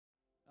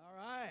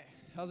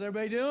How's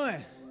everybody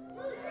doing?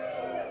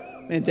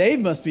 Man, Dave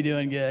must be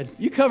doing good.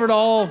 You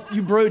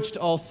broached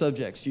all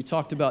subjects. You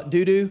talked about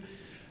doo-doo,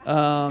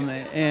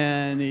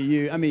 and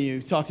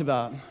you talked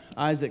about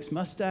Isaac's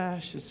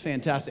mustache. It's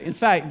fantastic. In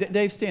fact,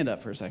 Dave, stand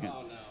up for a second.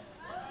 Oh, no.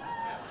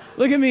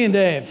 Look at me and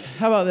Dave.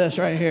 How about this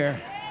right here?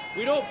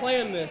 We don't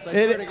plan this, I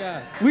swear to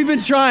God. We've been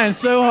trying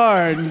so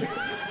hard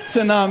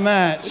to not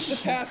match. It's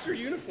the pastor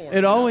uniform.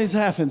 It always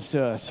happens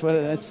to us.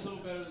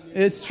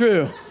 It's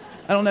true.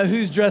 I don't know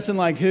who's dressing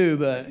like who,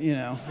 but,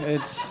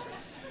 it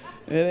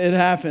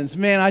happens.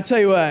 Man, I tell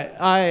you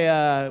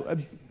what,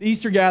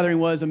 Easter gathering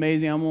was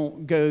amazing. I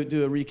won't go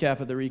do a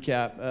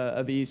recap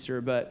of Easter,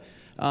 but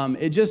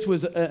it just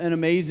was an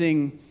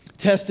amazing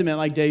testament,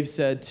 like Dave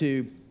said,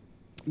 to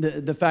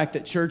the fact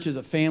that church is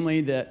a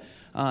family, that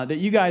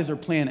you guys are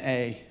plan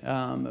A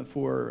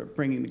for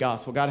bringing the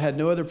gospel. God had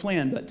no other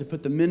plan but to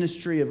put the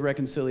ministry of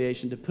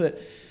reconciliation, to put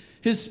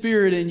His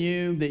Spirit in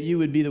you, that you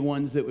would be the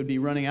ones that would be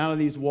running out of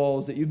these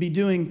walls, that you'd be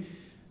doing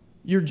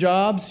your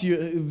jobs,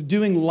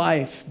 doing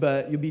life,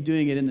 but you'll be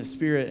doing it in the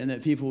Spirit, and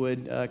that people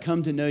would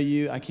come to know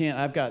you.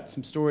 I've got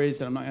some stories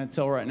that I'm not going to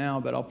tell right now,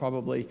 but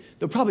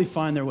they'll probably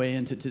find their way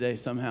into today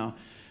somehow,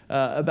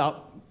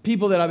 about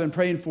people that I've been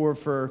praying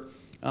for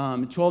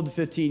 12 to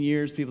 15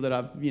 years, people that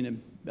I've,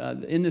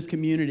 in this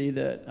community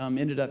that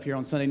ended up here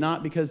on Sunday,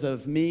 not because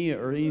of me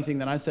or anything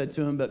that I said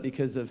to them, but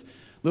because of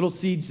little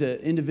seeds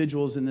that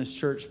individuals in this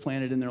church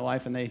planted in their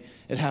life, and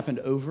it happened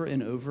over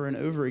and over and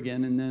over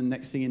again. And then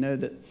next thing you know,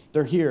 that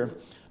they're here,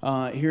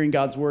 hearing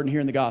God's word and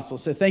hearing the gospel.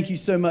 So thank you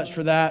so much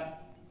for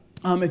that.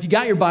 If you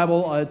got your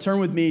Bible, turn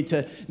with me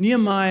to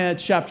Nehemiah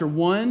chapter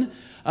 1.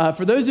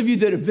 For those of you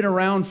that have been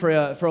around for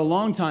a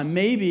long time,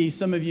 maybe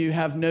some of you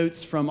have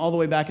notes from all the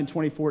way back in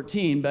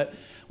 2014, but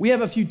we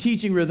have a few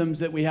teaching rhythms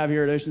that we have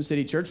here at Ocean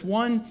City Church.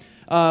 One,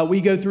 we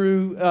go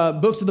through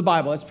books of the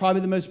Bible. That's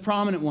probably the most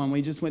prominent one.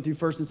 We just went through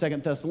 1st and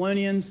 2nd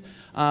Thessalonians.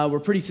 We're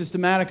pretty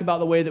systematic about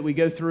the way that we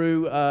go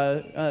through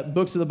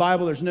books of the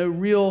Bible. There's no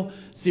real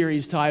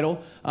series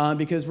title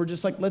because we're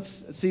just like,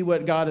 let's see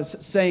what God is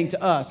saying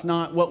to us,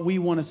 not what we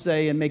want to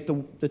say and make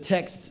the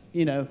text,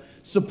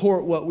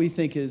 support what we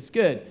think is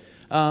good.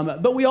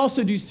 But we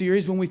also do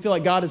series when we feel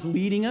like God is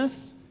leading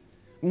us,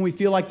 when we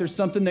feel like there's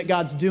something that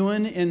God's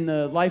doing in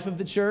the life of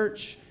the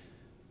church.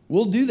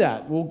 We'll do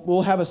that.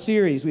 We'll have a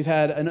series. We've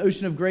had an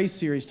Ocean of Grace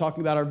series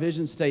talking about our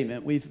vision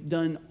statement. We've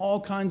done all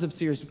kinds of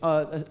series,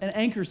 an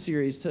anchor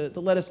series to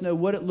let us know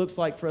what it looks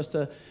like for us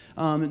to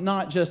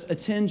not just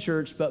attend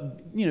church,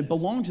 but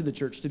belong to the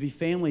church, to be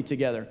family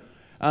together.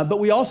 But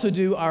we also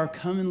do our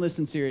Come and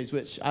Listen series,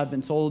 which I've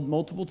been told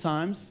multiple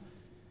times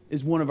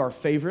is one of our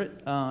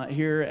favorite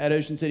here at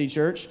Ocean City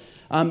Church.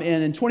 And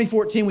in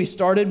 2014, we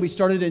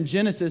started in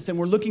Genesis, and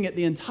we're looking at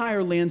the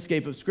entire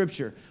landscape of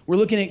Scripture. We're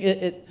looking at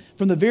it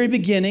from the very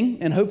beginning,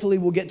 and hopefully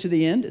we'll get to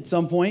the end at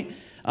some point,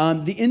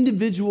 the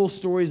individual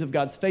stories of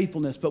God's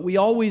faithfulness. But we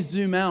always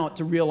zoom out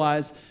to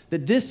realize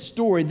that this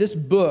story, this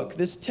book,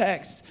 this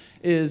text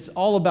is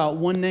all about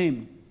one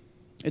name.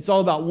 It's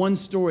all about one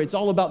story. It's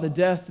all about the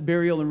death,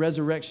 burial, and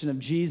resurrection of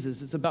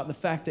Jesus. It's about the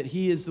fact that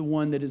He is the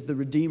one that is the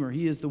Redeemer.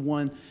 He is the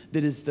one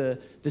that is the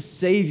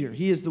Savior.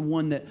 He is the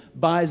one that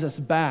buys us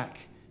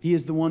back. He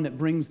is the one that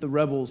brings the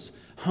rebels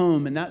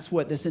home. And that's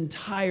what this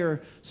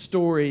entire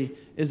story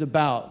is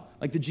about.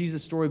 Like the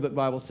Jesus Storybook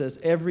Bible says,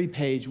 every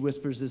page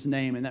whispers His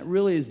name. And that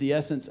really is the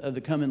essence of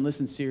the Come and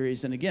Listen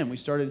series. And again, we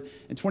started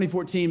in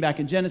 2014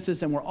 back in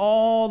Genesis, and we're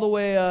all the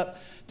way up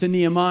to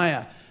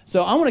Nehemiah.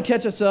 So I want to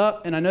catch us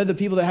up, and I know the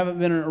people that haven't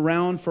been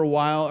around for a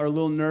while are a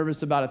little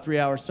nervous about a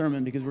 3-hour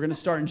sermon because we're going to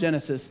start in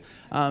Genesis,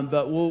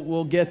 but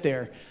we'll get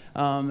there.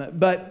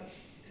 But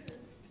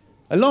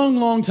a long,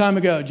 long time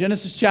ago,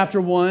 Genesis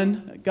chapter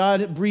 1,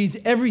 God breathed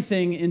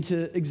everything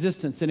into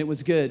existence, and it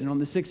was good. And on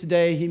the 6th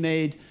day, He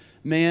made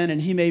man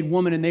and He made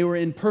woman, and they were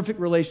in perfect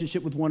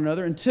relationship with one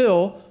another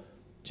until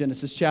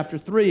Genesis chapter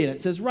 3, and it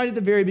says right at the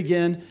very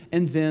beginning,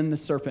 and then the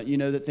serpent. You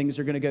know that things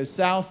are going to go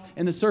south,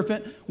 and the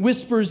serpent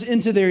whispers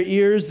into their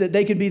ears that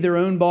they could be their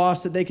own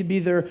boss, that they could be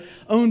their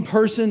own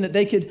person, that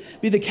they could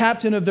be the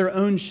captain of their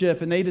own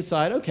ship, and they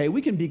decide, okay, we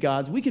can be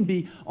gods, we can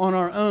be on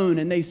our own,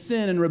 and they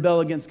sin and rebel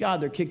against God.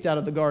 They're kicked out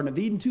of the Garden of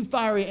Eden, 2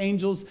 fiery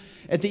angels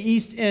at the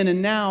east end,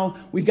 and now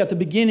we've got the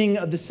beginning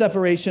of the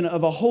separation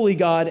of a holy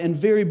God and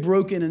very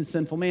broken and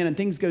sinful man, and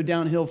things go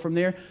downhill from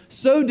there,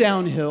 so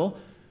downhill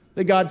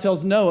that God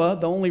tells Noah,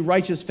 the only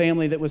righteous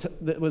family that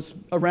was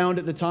around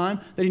at the time,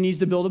 that he needs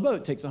to build a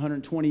boat. It takes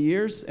 120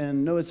 years,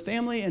 and Noah's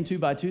family, and 2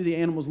 by 2, the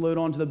animals load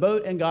onto the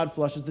boat, and God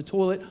flushes the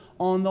toilet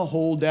on the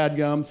whole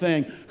dadgum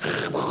thing.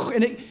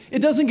 And it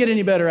doesn't get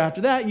any better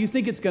after that. You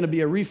think it's going to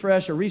be a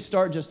refresh, a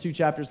restart. Just 2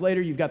 chapters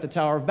later, you've got the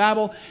Tower of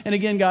Babel, and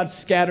again, God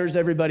scatters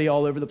everybody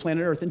all over the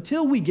planet Earth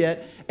until we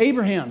get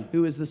Abraham,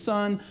 who is the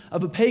son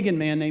of a pagan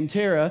man named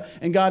Terah,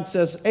 and God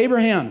says,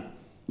 Abraham,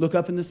 look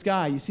up in the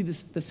sky. You see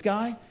the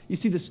sky? You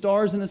see the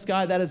stars in the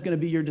sky? That is going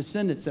to be your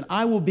descendants, and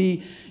I will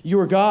be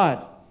your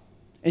God.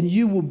 and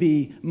you will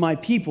be my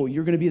people.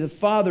 You're going to be the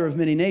father of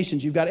many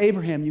nations. You've got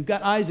Abraham, you've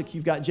got Isaac,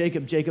 you've got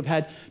Jacob. Jacob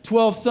had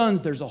 12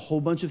 sons. There's a whole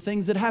bunch of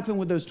things that happen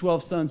with those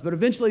 12 sons, but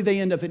eventually they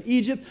end up in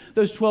Egypt.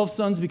 Those 12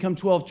 sons become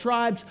 12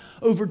 tribes,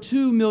 over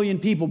 2 million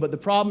people. But the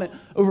problem,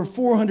 over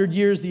 400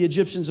 years, the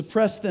Egyptians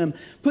oppressed them,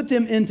 put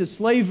them into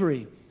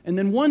slavery. And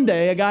then one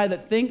day, a guy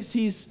that thinks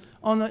he's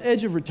on the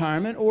edge of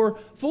retirement or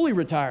fully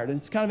retired, and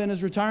it's kind of in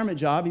his retirement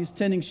job. He's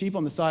tending sheep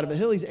on the side of a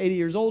hill. He's 80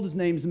 years old. His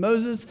name's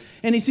Moses,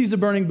 and he sees a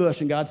burning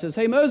bush, and God says,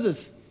 hey,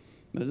 Moses.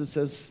 Moses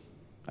says,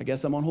 I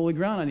guess I'm on holy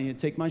ground. I need to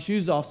take my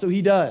shoes off. So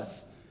he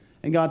does.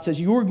 And God says,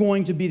 you're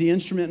going to be the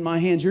instrument in my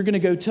hands. You're going to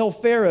go tell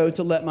Pharaoh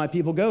to let my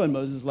people go. And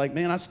Moses is like,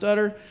 man, I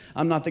stutter.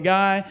 I'm not the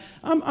guy.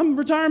 I'm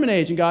retirement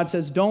age. And God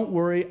says, don't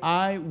worry.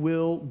 I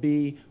will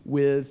be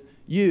with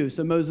you.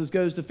 So Moses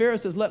goes to Pharaoh,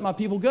 says, let my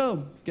people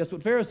go. Guess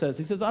what Pharaoh says?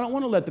 He says, I don't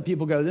want to let the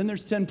people go. Then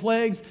there's 10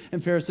 plagues,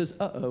 and Pharaoh says,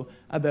 uh-oh,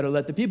 I better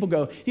let the people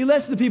go. He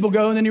lets the people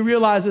go, and then he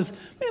realizes,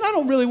 man, I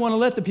don't really want to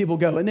let the people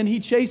go. And then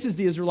he chases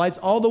the Israelites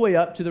all the way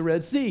up to the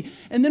Red Sea.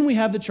 And then we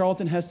have the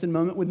Charlton Heston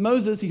moment with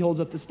Moses. He holds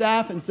up the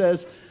staff and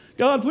says,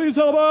 God, please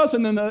help us.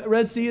 And then the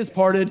Red Sea is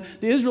parted.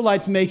 The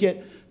Israelites make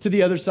it to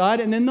the other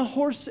side, and then the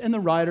horse and the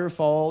rider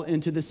fall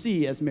into the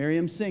sea, as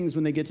Miriam sings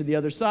when they get to the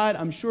other side.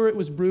 I'm sure it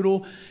was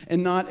brutal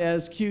and not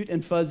as cute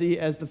and fuzzy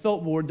as the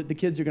felt board that the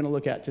kids are going to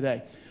look at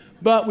today.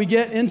 But we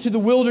get into the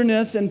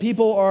wilderness, and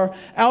people are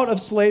out of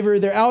slavery,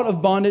 they're out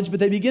of bondage, but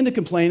they begin to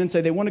complain and say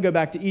they want to go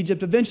back to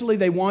Egypt. Eventually,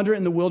 they wander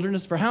in the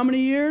wilderness for how many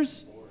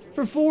years?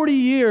 For 40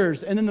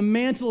 years. And then the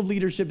mantle of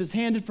leadership is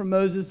handed from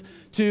Moses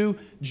to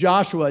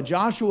Joshua.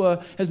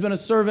 Joshua has been a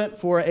servant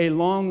for a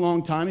long,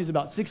 long time. He's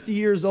about 60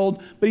 years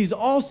old, but he's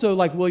also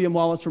like William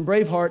Wallace from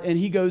Braveheart, and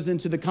he goes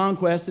into the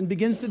conquest and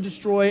begins to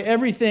destroy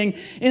everything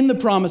in the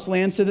promised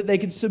land so that they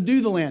could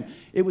subdue the land.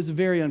 It was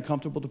very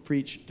uncomfortable to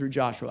preach through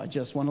Joshua. I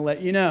just want to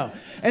let you know.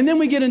 And then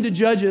we get into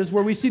Judges,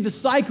 where we see the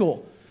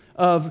cycle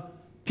of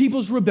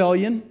people's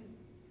rebellion,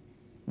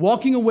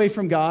 walking away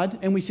from God,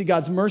 and we see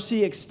God's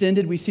mercy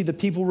extended. We see the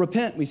people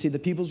repent. We see the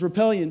people's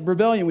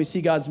rebellion. We see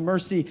God's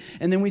mercy,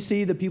 and then we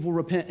see the people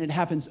repent. And it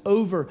happens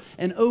over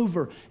and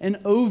over and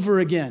over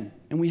again.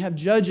 And we have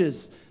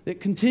judges that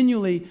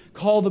continually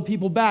call the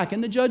people back,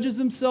 and the judges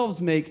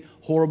themselves make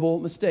horrible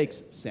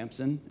mistakes,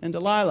 Samson and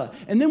Delilah.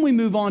 And then we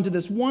move on to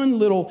this one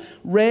little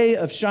ray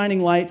of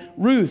shining light,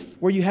 Ruth,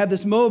 where you have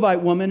this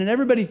Moabite woman, and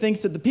everybody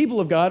thinks that the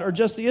people of God are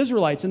just the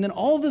Israelites. And then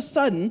all of a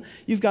sudden,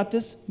 you've got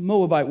this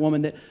Moabite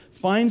woman that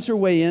finds her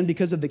way in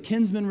because of the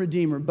kinsman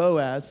redeemer,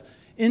 Boaz,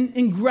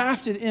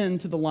 engrafted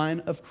into the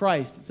line of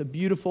Christ. It's a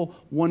beautiful,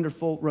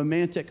 wonderful,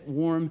 romantic,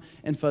 warm,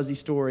 and fuzzy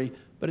story,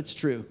 but it's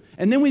true.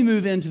 And then we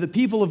move into the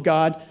people of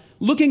God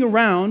looking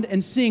around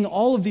and seeing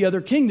all of the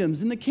other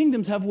kingdoms. And the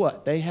kingdoms have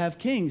what? They have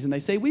kings, and they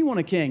say, we want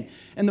a king.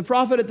 And the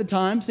prophet at the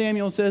time,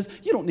 Samuel, says,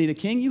 you don't need a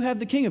king. You have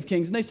the King of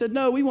Kings. And they said,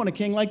 no, we want a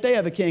king like they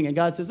have a king. And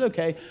God says,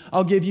 okay,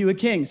 I'll give you a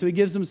king. So he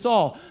gives them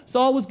Saul.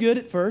 Saul was good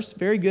at first,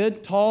 very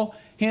good, tall,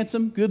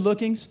 handsome,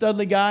 good-looking,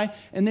 studly guy,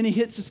 and then he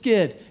hits a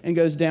skid and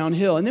goes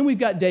downhill. And then we've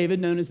got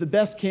David, known as the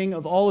best king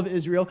of all of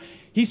Israel.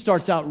 He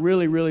starts out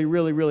really, really,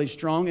 really, really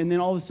strong, and then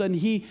all of a sudden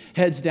he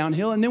heads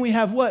downhill. And then we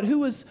have what? Who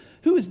was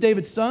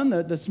David's son,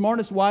 the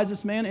smartest,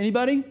 wisest man?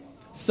 Anybody?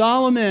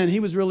 Solomon.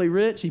 He was really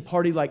rich. He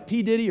partied like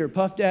P. Diddy or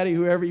Puff Daddy,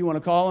 whoever you want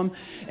to call him.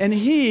 And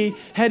he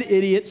had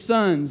idiot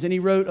sons. And he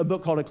wrote a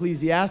book called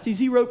Ecclesiastes.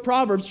 He wrote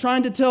Proverbs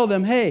trying to tell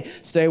them, hey,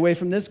 stay away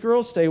from this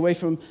girl. Stay away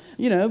from,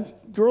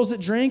 girls that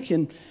drink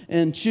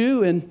and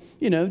chew, and,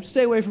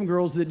 stay away from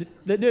girls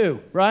that do,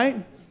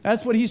 right?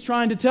 That's what he's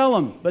trying to tell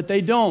them, but they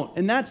don't.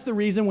 And that's the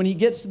reason when he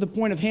gets to the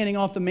point of handing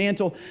off the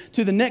mantle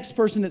to the next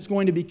person that's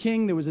going to be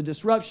king, there was a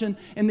disruption,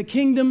 and the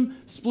kingdom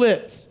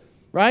splits,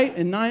 right?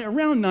 And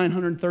around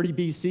 930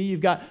 BC, you've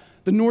got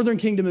the northern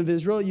kingdom of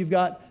Israel, you've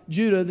got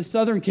Judah, the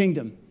southern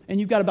kingdom, and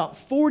you've got about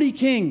 40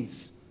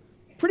 kings.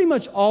 Pretty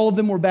much all of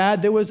them were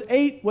bad. There was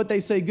 8, what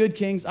they say, good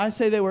kings. I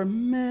say they were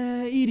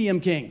medium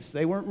kings.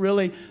 They weren't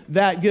really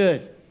that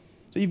good.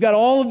 So you've got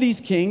all of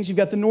these kings. You've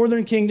got the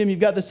northern kingdom. You've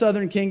got the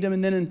southern kingdom.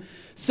 And then in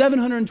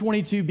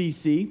 722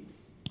 BC,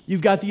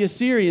 you've got the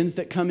Assyrians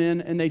that come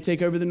in and they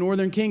take over the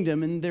northern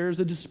kingdom. And there's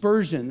a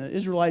dispersion. The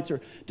Israelites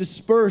are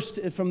dispersed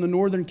from the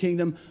northern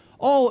kingdom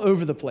all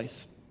over the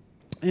place.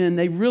 And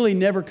they really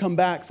never come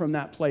back from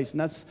that place. And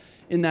that's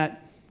in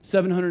that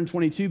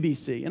 722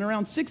 BC. And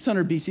around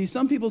 600 BC,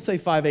 some people say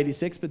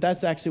 586, but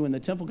that's actually when the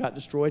temple got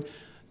destroyed.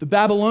 The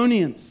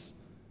Babylonians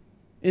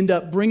end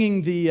up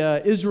bringing the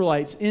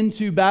Israelites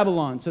into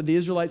Babylon. So the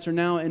Israelites are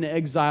now in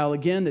exile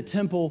again. The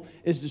temple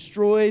is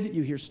destroyed.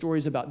 You hear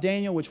stories about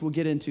Daniel, which we'll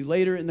get into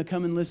later in the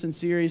Come and Listen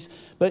series.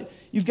 But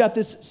you've got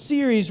this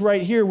series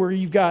right here where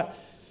you've got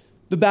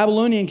the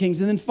Babylonian kings.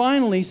 And then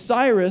finally,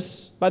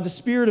 Cyrus, by the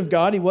Spirit of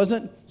God, he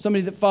wasn't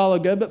somebody that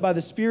followed God, but by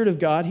the Spirit of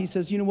God, he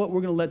says, you know what,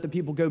 we're going to let the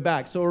people go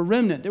back. So a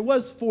remnant. There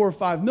was 4 or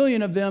 5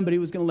 million of them, but he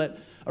was going to let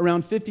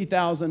around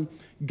 50,000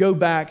 go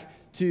back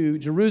to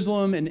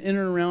Jerusalem and in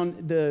and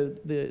around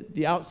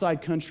the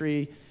outside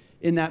country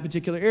in that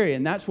particular area.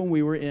 And that's when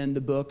we were in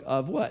the book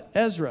of what?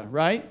 Ezra,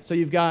 right? So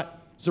you've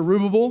got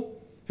Zerubbabel,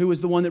 who was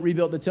the one that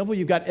rebuilt the temple.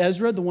 You've got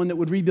Ezra, the one that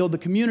would rebuild the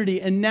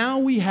community. And now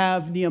we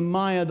have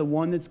Nehemiah, the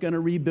one that's going to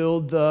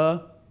rebuild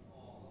the...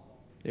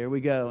 There we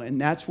go. And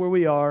that's where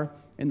we are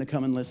in the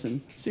Come and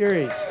Listen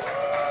series.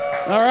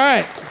 All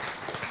right.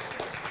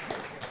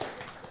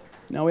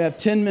 Now we have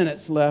 10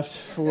 minutes left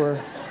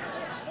for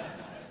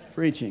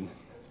preaching.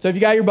 So if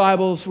you got your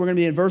Bibles, we're going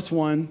to be in verse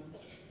 1,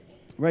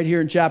 right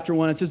here in chapter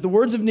 1. It says, the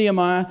words of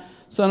Nehemiah,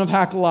 son of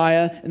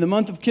Hakaliah, in the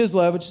month of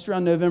Kislev, which is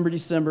around November,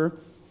 December,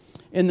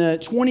 in the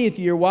 20th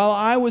year, while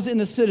I was in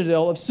the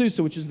citadel of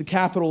Susa, which is the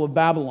capital of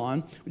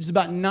Babylon, which is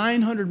about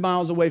 900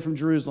 miles away from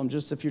Jerusalem,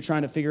 just if you're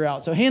trying to figure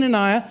out. So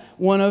Hananiah,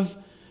 one of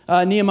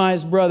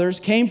Nehemiah's brothers,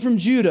 came from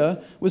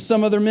Judah with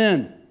some other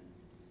men.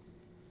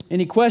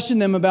 And he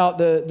questioned them about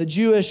the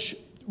Jewish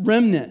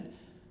remnant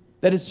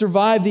that had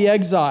survived the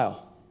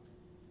exile,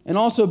 and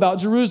also about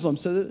Jerusalem.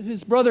 So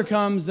his brother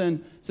comes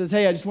and says,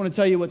 hey, I just want to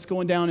tell you what's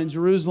going down in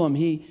Jerusalem.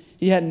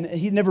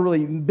 He'd never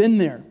really been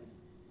there.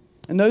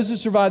 And those who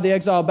survived the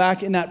exile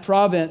back in that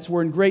province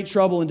were in great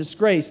trouble and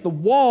disgrace. The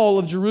wall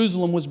of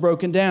Jerusalem was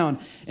broken down,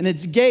 and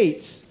its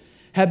gates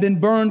had been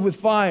burned with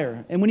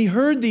fire. And when he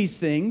heard these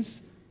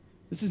things,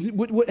 this is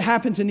what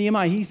happened to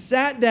Nehemiah. He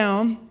sat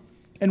down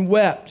and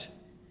wept.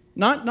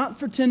 Not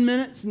for 10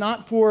 minutes,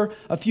 not for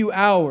a few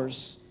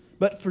hours,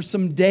 but for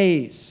some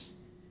days.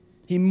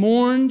 He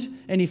mourned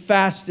and he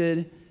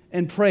fasted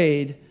and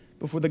prayed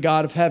before the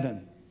God of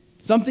heaven.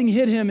 Something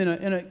hit him in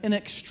an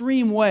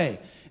extreme way.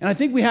 And I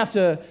think we have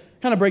to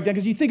kind of break down,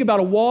 because you think about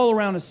a wall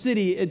around a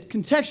city,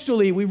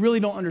 contextually, we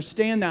really don't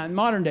understand that in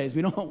modern days.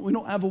 We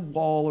don't have a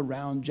wall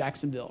around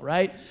Jacksonville,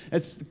 right?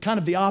 It's kind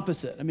of the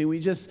opposite. I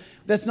mean,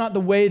 that's not the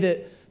way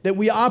that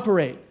we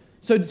operate.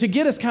 So to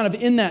get us kind of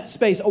in that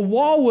space, a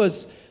wall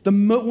was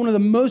one of the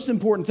most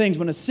important things.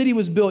 When a city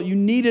was built, you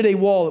needed a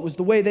wall. It was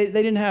the way they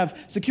didn't have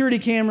security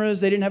cameras.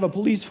 They didn't have a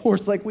police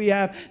force like we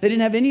have. They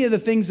didn't have any of the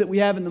things that we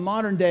have in the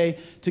modern day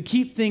to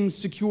keep things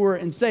secure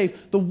and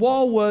safe. The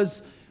wall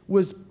was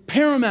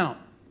paramount.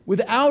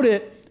 Without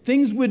it,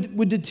 things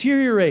would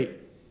deteriorate.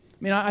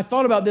 I mean, I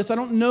thought about this. I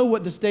don't know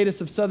what the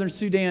status of Southern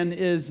Sudan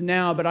is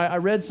now, but I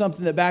read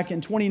something that back in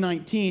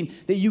 2019,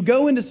 that you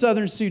go into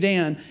Southern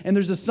Sudan and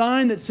there's a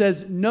sign that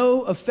says,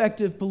 no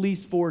effective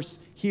police force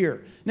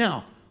here.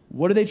 Now,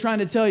 what are they trying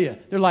to tell you?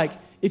 They're like,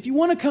 if you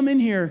want to come in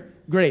here,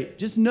 great.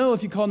 Just know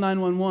if you call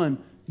 911,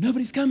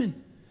 nobody's coming.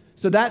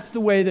 So that's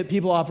the way that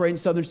people operate in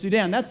Southern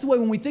Sudan. That's the way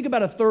when we think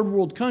about a third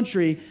world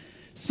country,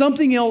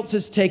 something else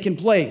has taken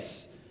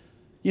place.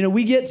 You know,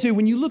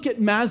 when you look at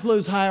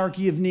Maslow's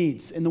hierarchy of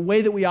needs and the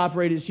way that we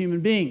operate as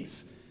human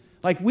beings,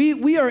 like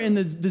we are in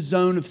the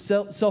zone of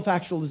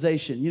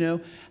self-actualization. You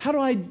know, how do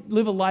I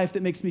live a life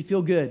that makes me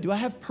feel good? Do I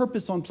have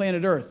purpose on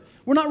planet Earth?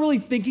 We're not really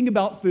thinking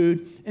about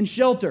food and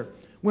shelter.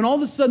 When all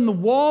of a sudden the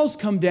walls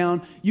come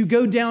down, you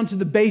go down to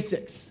the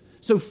basics.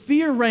 So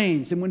fear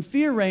reigns, and when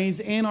fear reigns,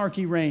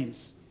 anarchy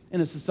reigns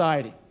in a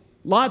society.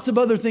 Lots of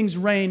other things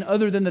reign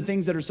other than the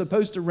things that are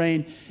supposed to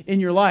reign in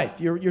your life.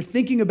 You're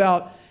thinking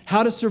about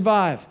how to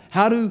survive,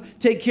 how to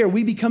take care.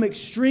 We become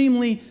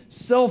extremely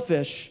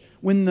selfish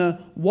when the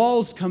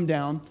walls come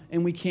down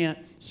and we can't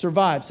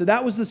survive. So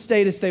that was the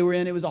status they were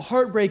in. It was a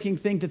heartbreaking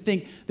thing to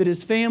think that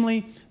his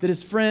family, that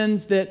his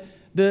friends, that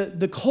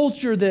the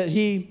culture that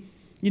he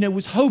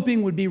was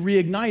hoping would be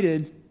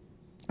reignited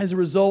as a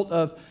result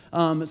of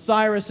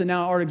Cyrus and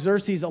now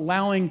Artaxerxes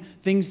allowing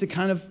things to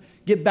kind of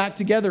get back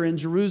together in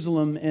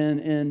Jerusalem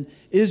and in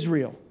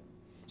Israel.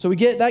 So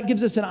that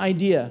gives us an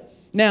idea.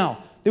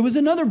 Now, there was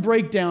another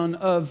breakdown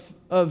of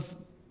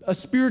a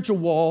spiritual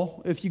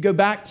wall. If you go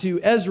back to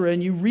Ezra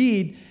and you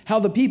read how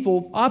the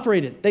people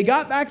operated, they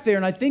got back there,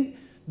 and I think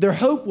their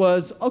hope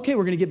was, okay,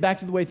 we're going to get back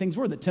to the way things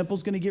were. The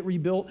temple's going to get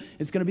rebuilt.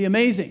 It's going to be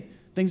amazing.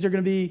 Things are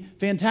going to be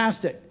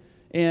fantastic.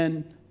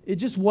 And it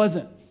just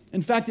wasn't.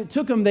 In fact, it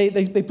took them, they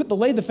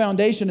laid the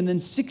foundation, and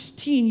then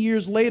 16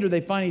 years later, they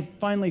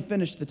finally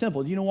finished the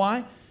temple. Do you know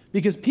why?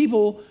 Because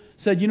people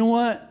said, you know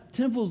what?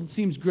 Temple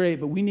seems great,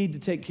 but we need to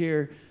take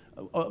care.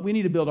 We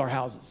need to build our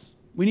houses.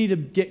 We need to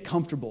get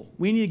comfortable.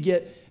 We need to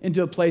get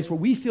into a place where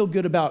we feel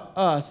good about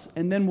us,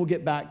 and then we'll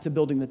get back to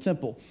building the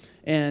temple.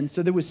 And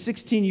so there was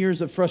 16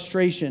 years of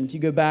frustration, if you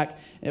go back,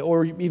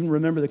 or even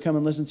remember the Come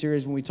and Listen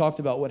series when we talked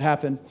about what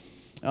happened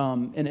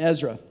in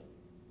Ezra.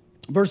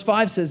 Verse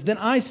 5 says, then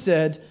I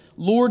said,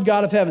 Lord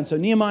God of heaven. So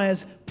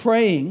Nehemiah's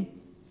praying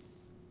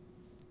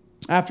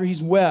after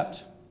he's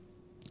wept.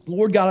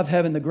 Lord God of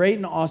heaven, the great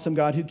and awesome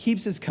God who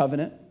keeps his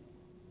covenant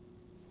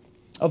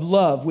of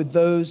love with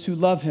those who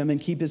love him and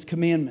keep his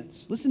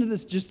commandments. Listen to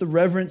this, just the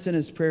reverence in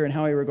his prayer and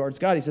how he regards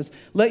God. He says,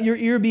 let your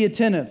ear be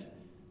attentive,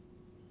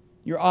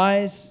 your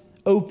eyes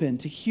open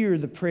to hear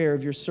the prayer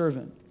of your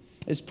servant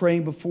is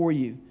praying before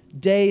you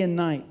day and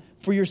night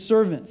for your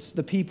servants,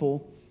 the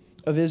people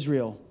of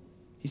Israel.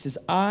 He says,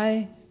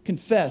 I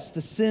confess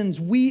the sins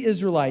we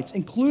Israelites,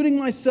 including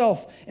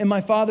myself and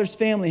my father's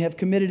family, have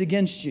committed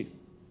against you.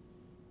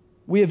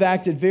 We have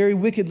acted very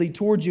wickedly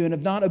toward you and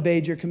have not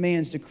obeyed your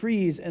commands,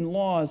 decrees, and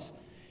laws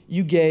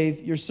you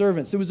gave your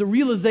servants. There was a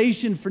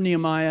realization for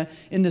Nehemiah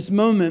in this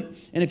moment.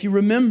 And if you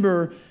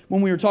remember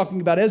when we were talking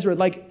about Ezra,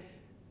 like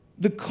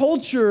the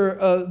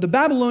culture, the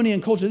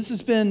Babylonian culture, this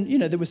has been,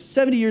 there was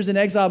 70 years in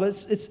exile, but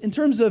it's in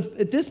terms of,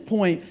 at this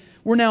point,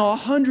 we're now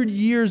 100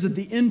 years of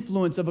the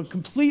influence of a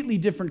completely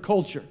different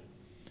culture.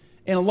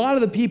 And a lot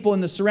of the people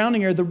in the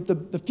surrounding area,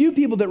 the few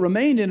people that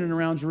remained in and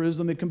around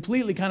Jerusalem had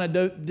completely kind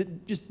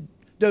of just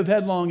dove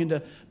headlong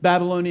into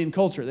Babylonian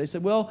culture. They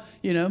said, well,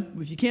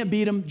 if you can't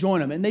beat them,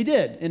 join them. And they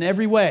did in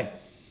every way.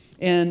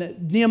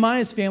 And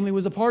Nehemiah's family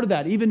was a part of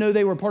that. Even though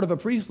they were part of a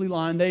priestly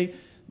line,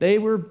 they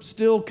were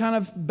still kind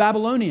of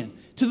Babylonian,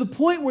 to the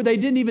point where they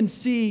didn't even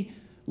see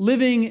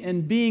living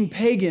and being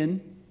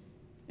pagan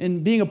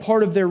and being a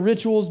part of their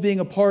rituals, being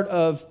a part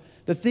of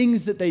the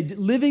things that they did,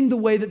 living the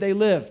way that they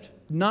lived,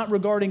 not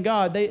regarding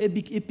God,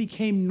 it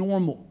became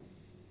normal.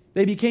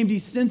 They became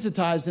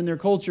desensitized in their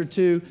culture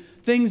to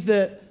things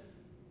that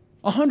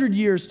 100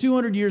 years,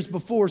 200 years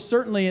before,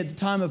 certainly at the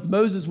time of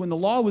Moses when the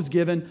law was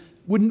given,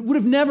 would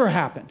have never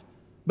happened,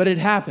 but it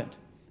happened.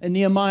 And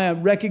Nehemiah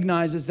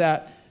recognizes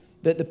that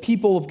the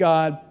people of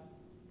God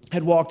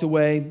had walked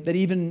away, that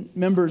even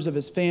members of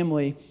his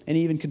family, and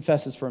he even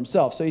confesses for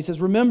himself. So he says,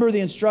 remember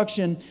the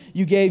instruction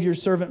you gave your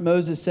servant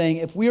Moses, saying,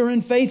 if we are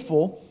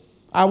unfaithful,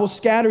 I will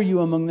scatter you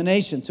among the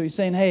nations. So he's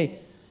saying, hey,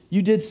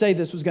 you did say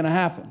this was going to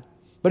happen.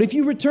 But if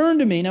you return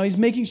to me, now he's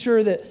making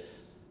sure that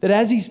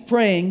as he's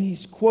praying,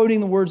 he's quoting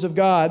the words of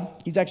God.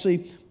 He's actually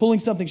pulling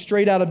something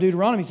straight out of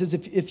Deuteronomy. He says,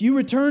 if you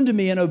return to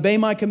me and obey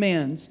my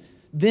commands,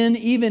 then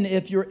even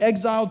if you're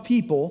exiled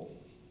people,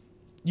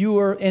 you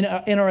are and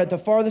are at the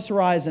farthest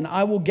horizon,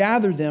 I will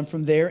gather them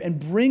from there and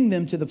bring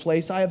them to the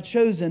place I have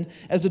chosen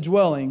as a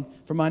dwelling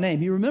for my name.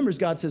 He remembers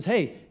God says,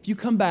 hey, if you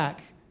come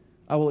back,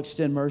 I will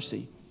extend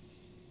mercy.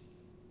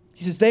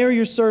 He says, they are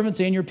your servants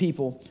and your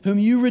people, whom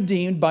you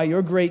redeemed by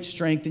your great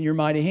strength and your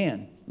mighty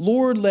hand.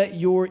 Lord, let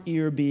your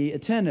ear be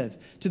attentive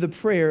to the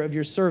prayer of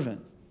your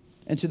servant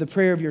and to the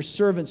prayer of your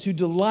servants who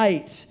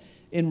delight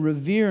in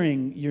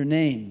revering your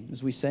name.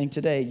 As we sang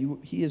today,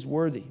 he is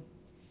worthy.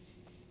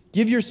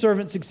 Give your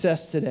servant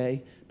success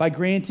today by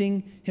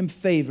granting him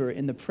favor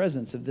in the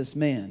presence of this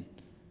man.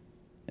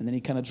 And then he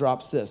kind of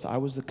drops this. I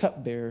was the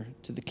cupbearer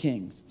to the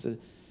king.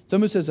 It's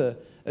almost as a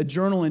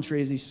journal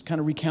entry as he's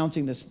kind of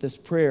recounting this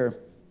prayer.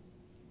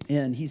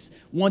 And he's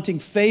wanting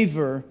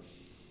favor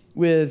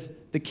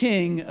with the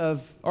king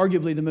of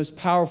arguably the most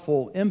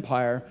powerful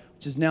empire,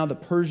 which is now the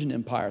Persian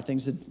Empire.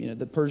 Things that,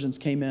 the Persians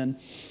came in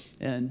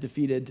and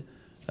defeated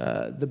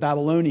the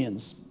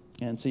Babylonians.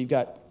 And so you've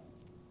got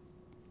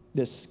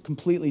this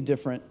completely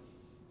different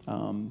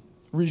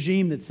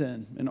regime that's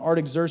in. And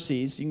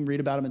Artaxerxes, you can read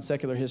about him in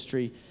secular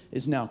history,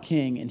 is now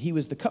king, and he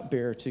was the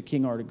cupbearer to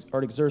King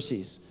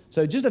Artaxerxes.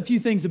 So just a few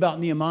things about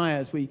Nehemiah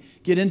as we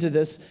get into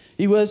this.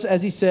 He was,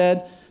 as he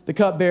said, the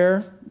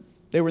cupbearer.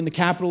 They were in the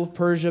capital of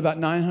Persia, about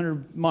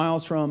 900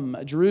 miles from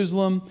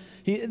Jerusalem.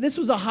 This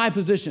was a high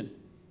position.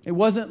 It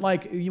wasn't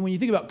like, when you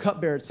think about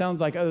cupbearer, it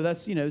sounds like, oh,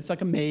 that's, it's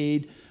like a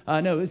maid.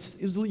 No,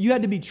 you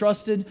had to be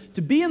trusted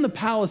to be in the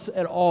palace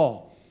at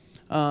all.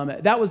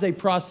 That was a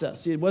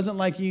process. It wasn't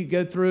like you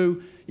go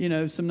through,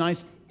 some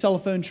nice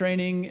telephone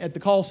training at the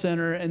call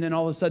center and then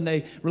all of a sudden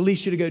they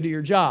release you to go do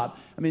your job.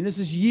 I mean, this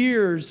is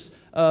years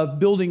of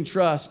building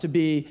trust to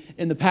be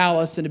in the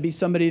palace and to be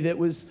somebody that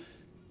was,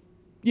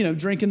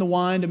 drinking the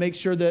wine to make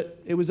sure that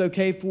it was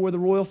okay for the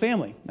royal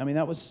family. I mean,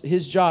 that was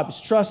his job. He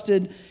was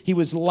trusted. He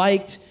was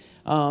liked,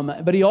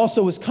 but he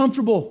also was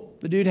comfortable.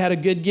 The dude had a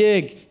good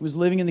gig. He was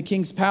living in the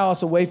king's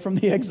palace away from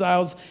the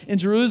exiles in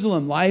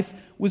Jerusalem. Life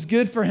was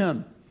good for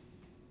him.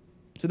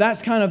 So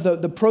that's kind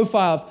of the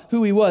profile of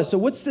who he was. So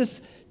what's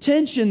this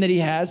tension that he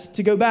has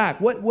to go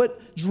back?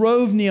 What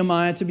drove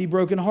Nehemiah to be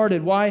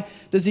brokenhearted? Why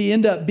does he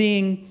end up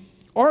being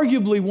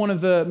arguably one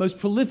of the most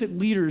prolific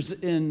leaders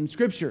in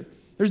Scripture?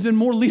 There's been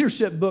more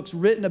leadership books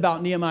written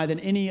about Nehemiah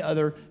than any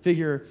other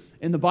figure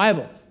in the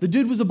Bible. The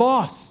dude was a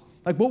boss.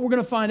 Like what we're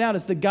going to find out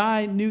is the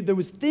guy knew there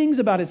was things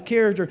about his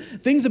character,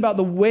 things about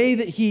the way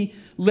that he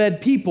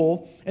led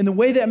people, and the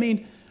way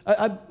that,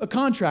 a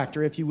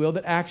contractor, if you will,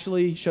 that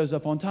actually shows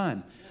up on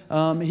time.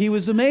 He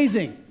was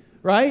amazing,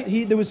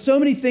 right? There was so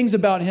many things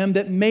about him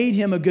that made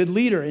him a good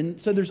leader. And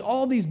so there's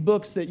all these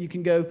books that you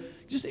can go,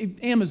 just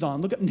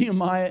Amazon, look up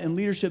Nehemiah and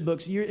leadership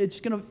books. It's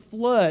going to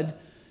flood,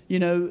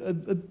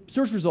 a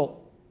search result,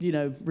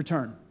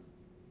 return.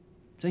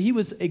 So he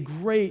was a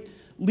great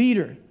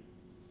leader.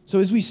 So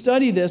as we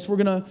study this, we're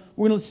going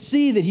to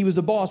see that he was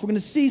a boss. We're going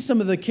to see some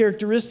of the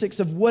characteristics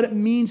of what it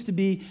means to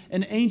be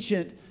an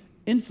ancient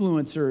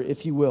influencer,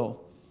 if you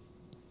will.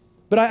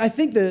 But I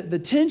think the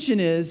tension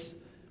is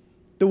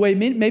the way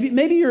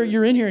maybe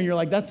you're in here and you're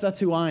like, that's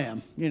who I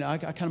am.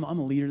 I'm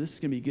a leader. This is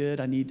gonna be good.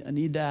 I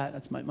need that.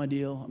 That's my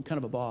deal. I'm kind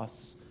of a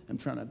boss. I'm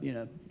trying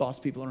to boss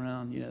people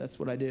around. That's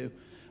what I do.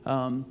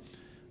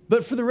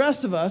 But for the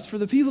rest of us, for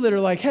the people that are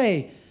like,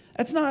 hey,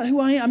 that's not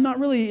who I am. I'm not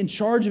really in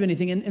charge of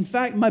anything. And in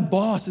fact, my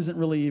boss isn't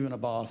really even a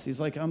boss. He's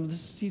like,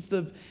 he's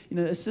the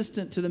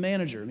assistant to the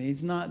manager.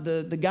 He's not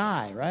the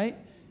guy, right?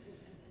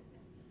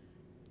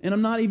 And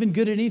I'm not even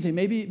good at anything.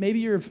 Maybe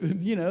you're,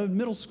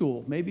 middle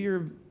school. Maybe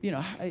you're,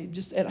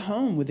 just at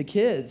home with the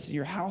kids.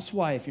 You're a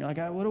housewife. You're like,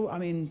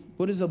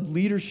 what is a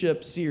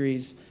leadership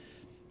series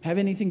have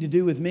anything to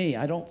do with me.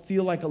 I don't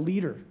feel like a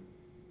leader.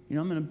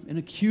 I'm in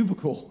a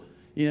cubicle,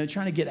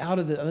 trying to get out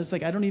of the, it's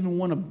like I don't even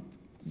want to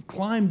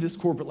climb this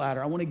corporate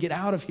ladder. I want to get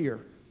out of here.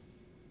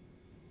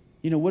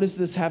 What does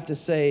this have to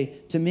say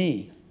to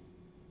me?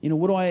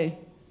 What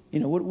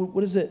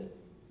is it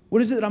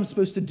that I'm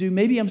supposed to do?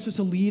 Maybe I'm supposed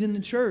to lead in the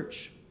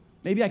church.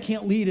 Maybe I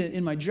can't lead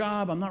in my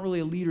job. I'm not really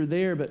a leader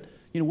there, but,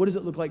 what does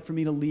it look like for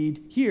me to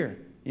lead here?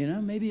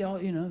 Maybe I'll,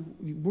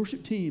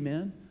 worship team,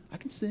 man. I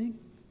can sing.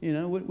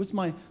 What's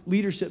my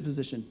leadership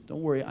position?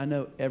 Don't worry, I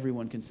know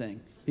everyone can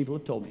sing. People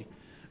have told me.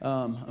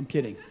 I'm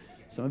kidding.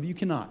 Some of you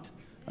cannot.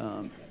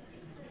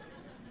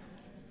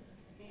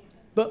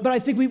 But I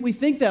think we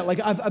think that, like,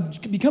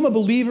 I've become a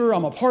believer.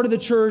 I'm a part of the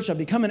church. I've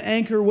become an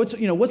anchor.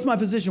 What's my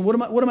position? What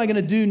am I going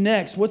to do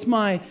next? What's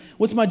my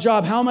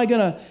job? How am I going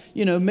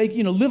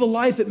to live a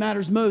life that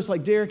matters most,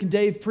 like Derek and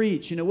Dave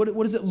preach?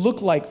 What does it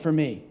look like for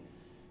me?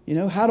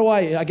 How do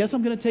I guess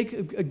I'm going to take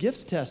a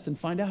gifts test and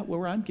find out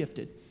where I'm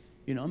gifted.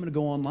 I'm going to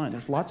go online.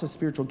 There's lots of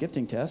spiritual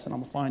gifting tests, and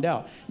I'm going to find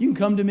out. You can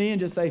come to me and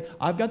just say,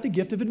 I've got the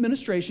gift of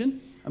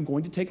administration. I'm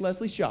going to take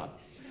Leslie's job.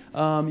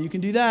 You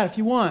can do that if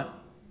you want.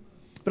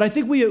 But I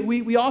think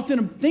we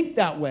often think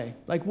that way.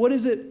 Like, what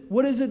is it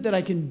that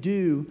I can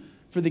do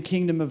for the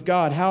kingdom of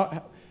God?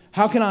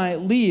 How can I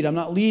lead? I'm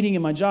not leading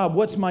in my job.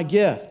 What's my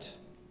gift?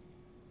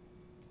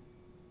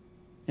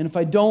 And if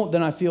I don't,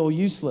 then I feel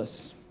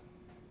useless.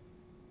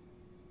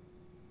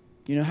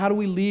 How do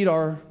we lead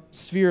our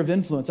sphere of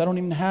influence? I don't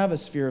even have a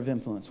sphere of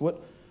influence.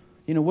 What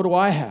do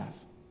I have?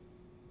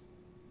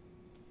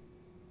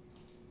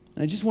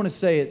 And I just want to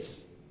say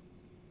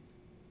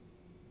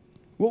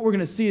what we're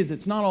going to see is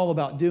it's not all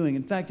about doing.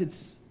 In fact,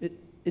 it's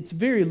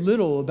very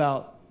little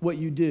about what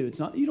you do. It's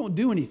not, you don't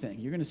do anything.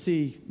 You're going to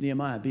see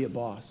Nehemiah be a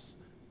boss.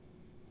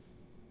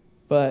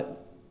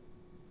 But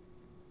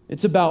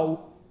it's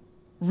about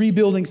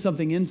rebuilding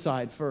something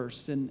inside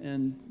first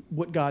and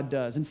what God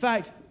does. In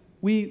fact,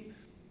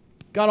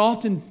 God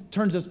often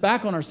turns us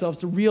back on ourselves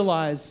to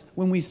realize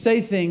when we say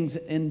things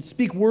and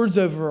speak words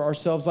over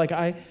ourselves like,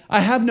 I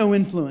have no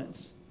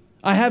influence.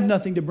 I have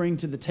nothing to bring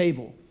to the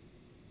table.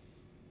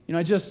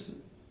 I just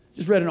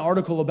read an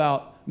article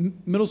about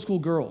middle school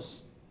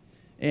girls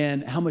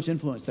and how much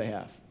influence they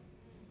have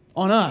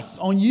on us,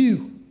 on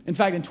you. In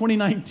fact, in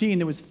 2019,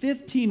 there was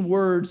 15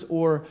 words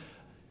or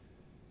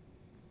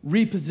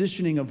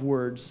repositioning of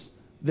words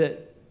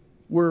that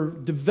were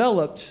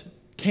developed,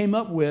 came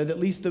up with, at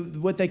least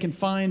what they can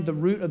find, the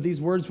root of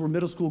these words were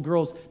middle school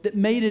girls, that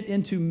made it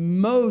into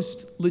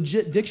most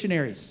legit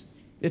dictionaries,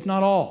 if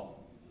not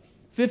all.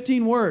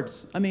 15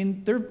 words. I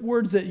mean, they're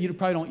words that you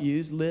probably don't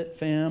use, lit,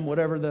 fam,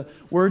 whatever the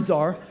words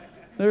are.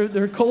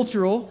 They're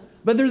cultural,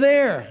 but they're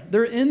there.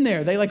 They're in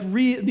there. They like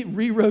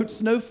rewrote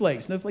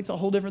snowflake. Snowflake's a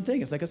whole different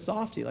thing. It's like a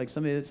softie, like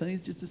somebody that's saying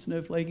he's just a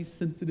snowflake, he's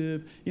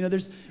sensitive.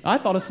 I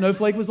thought a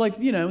snowflake was like,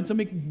 when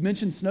somebody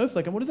mentioned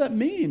snowflake, what does that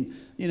mean?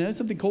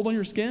 Something cold on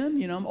your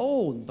skin? I'm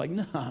old. Like,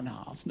 no,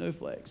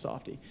 snowflake,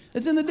 softie.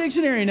 It's in the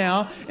dictionary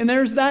now, and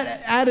there's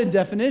that added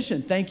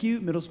definition. Thank you,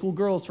 middle school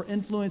girls, for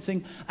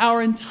influencing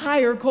our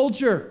entire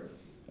culture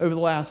over the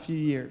last few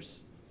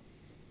years.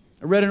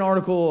 I read an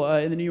article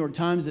in the New York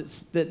Times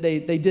that they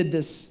did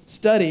this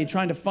study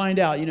trying to find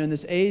out, in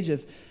this age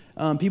of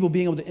people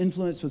being able to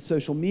influence with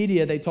social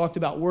media, they talked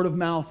about word of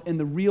mouth, and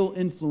the real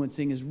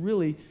influencing is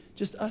really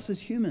just us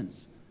as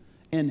humans.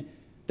 And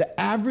the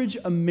average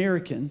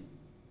American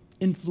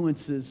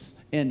influences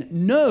and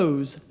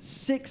knows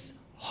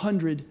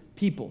 600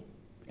 people.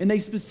 And they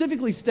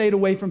specifically stayed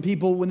away from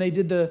people when they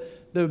did the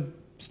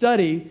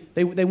study,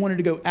 they wanted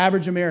to go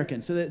average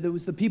American. So that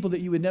was the people that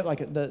you would know,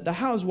 like the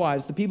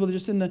housewives, the people that are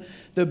just in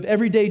the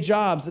everyday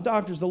jobs, the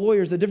doctors, the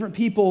lawyers, the different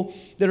people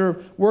that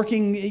are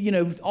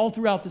working, all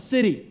throughout the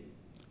city.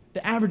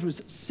 The average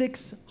was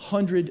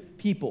 600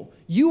 people.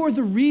 You are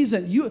the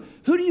reason.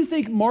 Who do you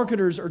think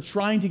marketers are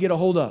trying to get a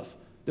hold of?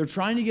 They're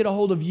trying to get a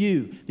hold of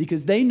you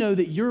because they know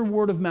that your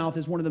word of mouth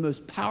is one of the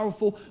most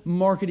powerful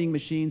marketing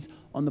machines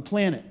on the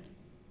planet.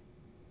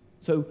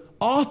 So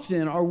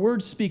often our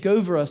words speak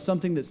over us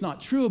something that's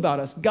not true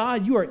about us.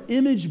 God, you are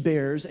image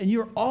bearers and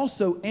you're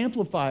also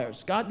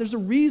amplifiers. God, there's a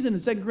reason in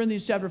 2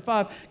 Corinthians chapter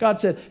 5, God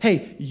said,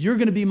 hey, you're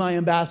going to be my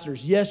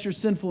ambassadors. Yes, you're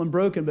sinful and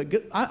broken, but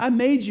I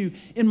made you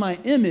in my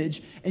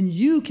image and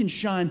you can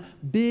shine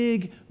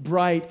big,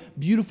 bright,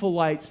 beautiful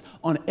lights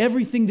on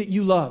everything that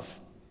you love.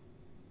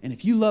 And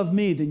if you love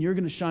me, then you're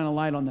going to shine a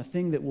light on the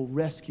thing that will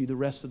rescue the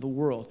rest of the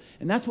world.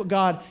 And that's what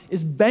God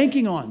is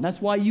banking on.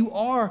 That's why you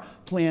are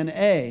plan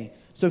A.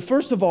 So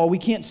first of all, we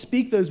can't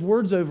speak those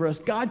words over us.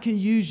 God can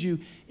use you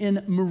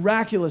in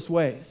miraculous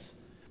ways.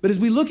 But as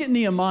we look at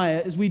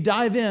Nehemiah, as we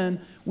dive in,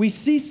 we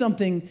see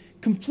something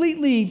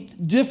completely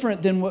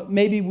different than what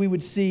maybe we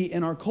would see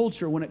in our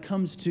culture when it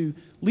comes to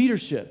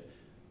leadership.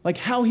 Like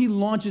how he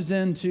launches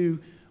into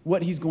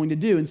what he's going to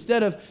do.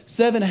 Instead of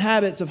 7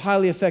 habits of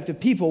highly effective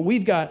people,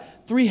 we've got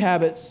 3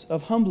 habits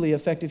of humbly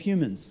effective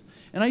humans.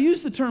 And I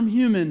use the term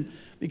human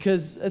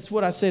because that's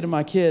what I say to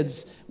my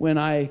kids when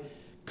I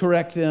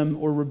correct them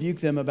or rebuke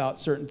them about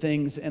certain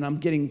things and I'm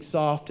getting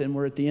soft and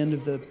we're at the end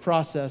of the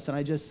process and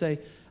I just say,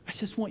 I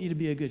just want you to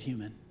be a good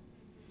human.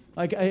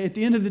 Like, at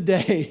the end of the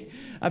day,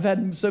 I've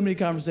had so many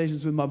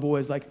conversations with my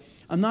boys. Like,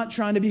 I'm not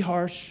trying to be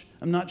harsh.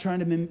 I'm not trying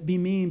to be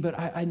mean, but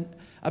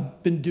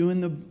I've been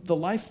doing the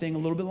life thing a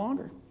little bit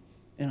longer.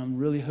 And I'm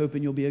really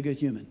hoping you'll be a good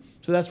human.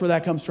 So that's where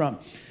that comes from.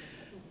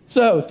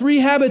 So 3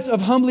 habits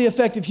of humbly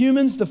effective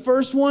humans. The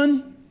first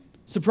one,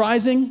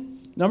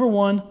 surprising. Number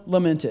 1,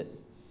 lament it.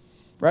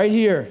 Right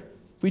here.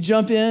 If we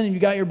jump in and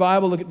you got your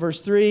Bible, look at verse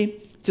 3.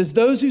 It says,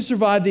 those who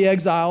survived the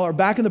exile are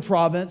back in the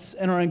province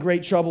and are in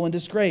great trouble and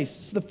disgrace.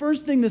 It's the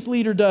first thing this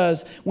leader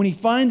does when he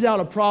finds out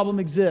a problem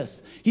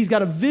exists. He's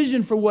got a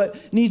vision for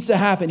what needs to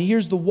happen. He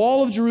hears the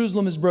wall of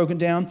Jerusalem is broken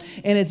down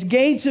and its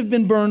gates have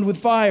been burned with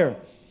fire.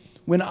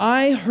 When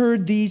I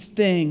heard these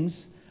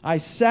things, I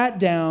sat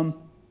down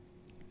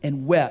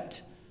and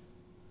wept.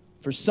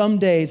 For some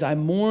days I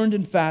mourned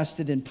and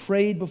fasted and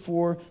prayed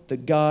before the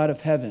God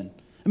of heaven.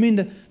 I mean,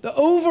 the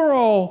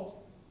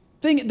overall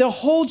thing, the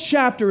whole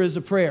chapter is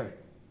a prayer.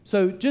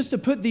 So just to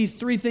put these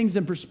 3 things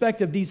in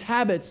perspective, these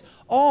habits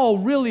all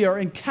really are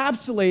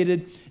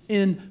encapsulated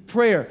in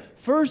prayer.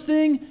 First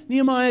thing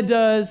Nehemiah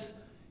does,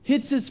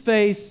 hits his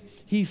face,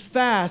 he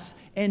fasts,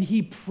 and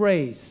he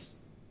prays.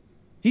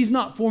 He's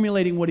not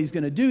formulating what he's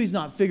going to do. He's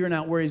not figuring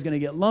out where he's going to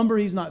get lumber.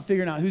 He's not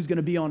figuring out who's going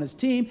to be on his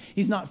team.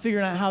 He's not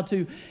figuring out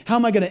how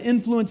am I going to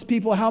influence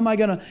people? How am I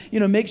going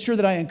to, make sure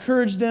that I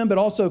encourage them, but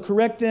also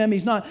correct them?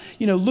 He's not,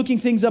 looking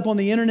things up on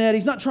the internet.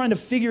 He's not trying to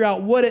figure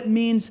out what it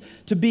means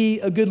to be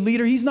a good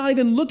leader. He's not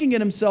even looking at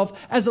himself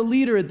as a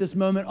leader at this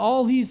moment.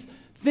 All he's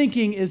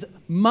thinking is,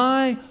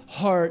 my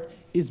heart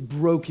is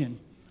broken.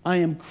 I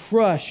am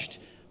crushed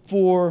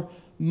for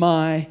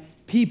my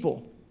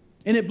people.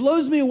 And it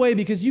blows me away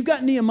because you've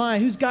got Nehemiah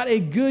who's got a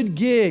good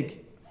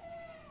gig.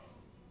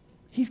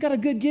 He's got a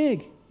good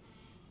gig.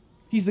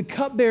 He's the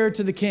cupbearer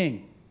to the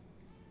king.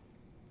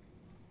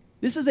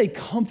 This is a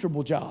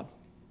comfortable job.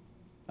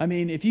 I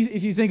mean, if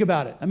you think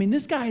about it,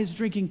 this guy is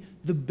drinking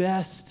the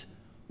best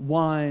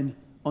wine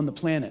on the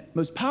planet,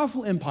 most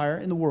powerful empire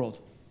in the world.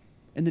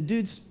 And the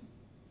dude's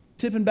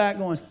tipping back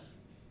going,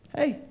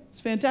 hey, it's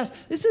fantastic.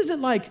 This isn't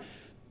like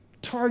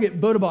Target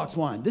Boda Box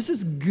wine. This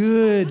is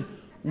good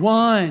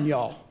wine,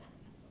 y'all.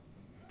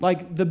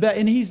 Like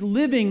and he's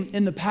living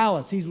in the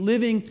palace. He's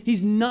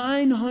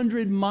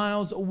 900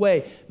 miles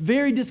away,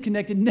 very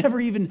disconnected,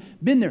 never even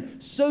been there,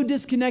 so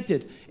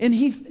disconnected. And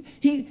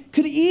he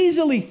could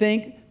easily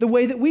think the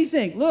way that we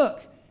think.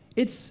 Look,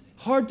 it's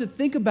hard to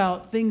think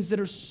about things that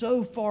are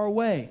so far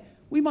away.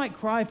 We might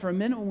cry for a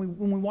minute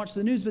when we watch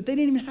the news, but they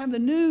didn't even have the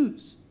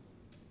news.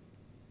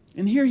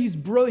 And here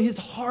his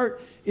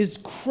heart is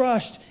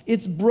crushed.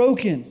 It's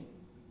broken.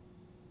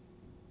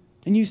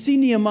 And you see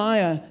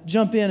Nehemiah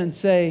jump in and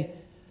say,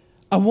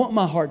 I want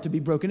my heart to be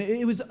broken.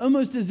 It was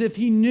almost as if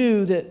he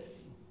knew that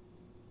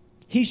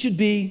his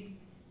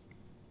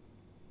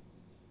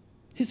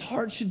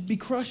heart should be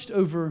crushed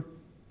over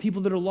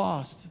people that are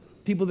lost,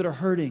 people that are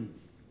hurting,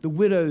 the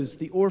widows,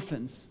 the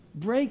orphans.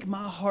 Break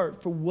my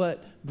heart for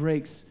what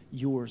breaks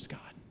yours, God.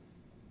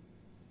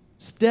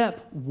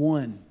 Step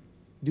 1,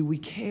 do we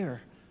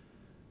care?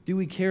 Do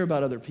we care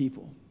about other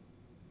people?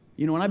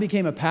 When I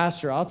became a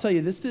pastor, I'll tell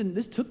you,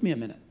 this took me a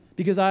minute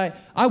because I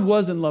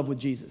was in love with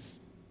Jesus.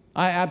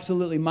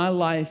 My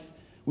life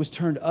was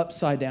turned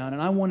upside down,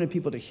 and I wanted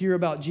people to hear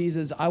about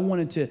Jesus. I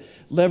wanted to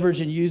leverage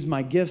and use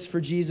my gifts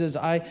for Jesus.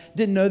 I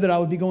didn't know that I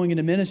would be going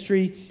into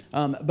ministry,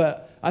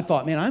 but I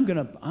thought, man,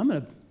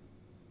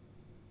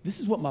 this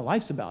is what my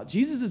life's about.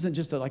 Jesus isn't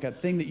just a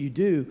thing that you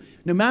do,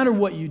 no matter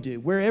what you do,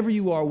 wherever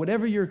you are,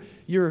 whatever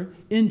you're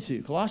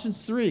into.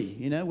 Colossians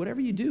 3,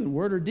 whatever you do in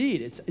word or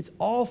deed, it's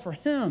all for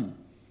him,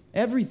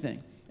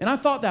 everything. And I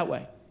thought that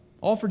way,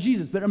 all for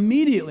Jesus, but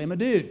immediately I'm a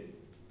dude.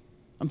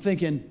 I'm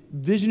thinking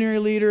visionary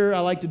leader. I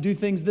like to do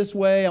things this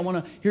way.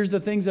 Here's the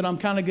things that I'm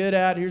kind of good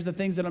at. Here's the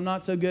things that I'm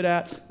not so good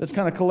at. Let's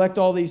kind of collect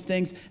all these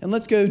things and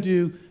let's go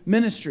do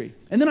ministry.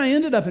 And then I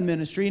ended up in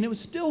ministry and it was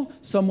still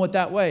somewhat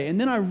that way.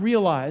 And then I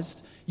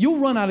realized you'll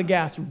run out of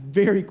gas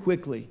very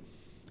quickly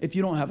if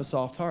you don't have a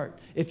soft heart.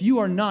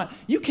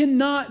 You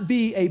cannot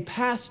be a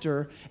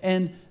pastor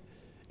and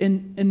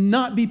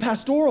not be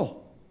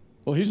pastoral.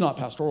 Well, he's not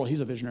pastoral. He's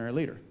a visionary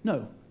leader.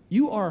 No,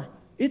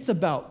 it's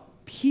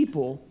about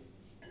people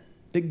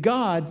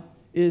that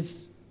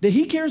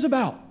he cares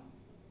about,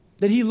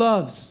 that he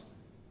loves,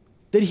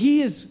 that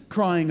he is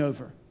crying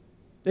over,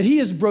 that he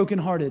is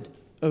brokenhearted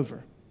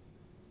over.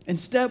 And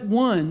step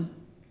 1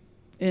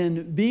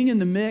 in being in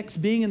the mix,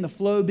 being in the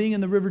flow, being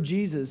in the river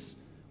Jesus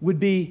would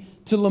be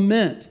to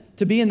lament,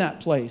 to be in that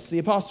place. The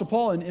Apostle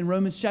Paul in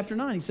Romans chapter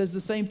 9, he says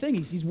the same thing.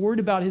 He's worried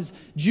about his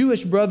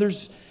Jewish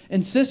brothers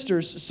and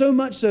sisters, so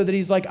much so that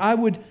he's like, I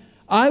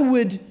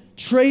would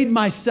trade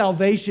my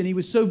salvation. He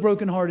was so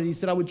brokenhearted. He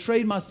said, I would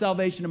trade my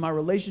salvation and my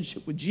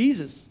relationship with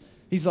Jesus.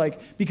 He's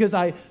like, because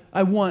I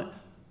want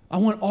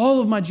all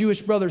of my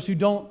Jewish brothers who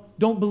don't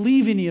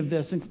believe any of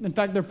this. In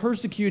fact, they're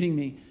persecuting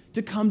me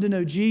to come to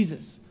know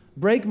Jesus.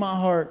 Break my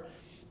heart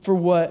for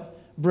what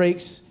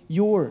breaks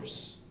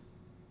yours.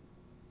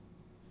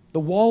 The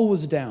wall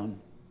was down.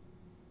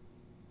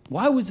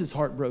 Why was his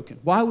heart broken?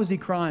 Why was he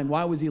crying?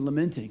 Why was he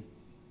lamenting?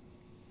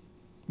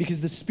 because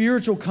the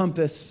spiritual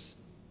compass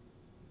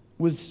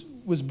was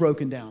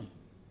broken down.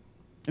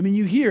 I mean,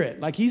 you hear it.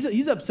 Like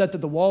he's upset that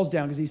the wall's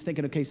down because he's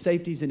thinking, okay,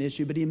 safety's an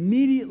issue. But he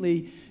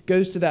immediately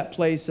goes to that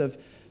place of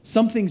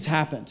something's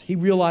happened. He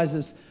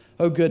realizes,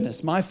 oh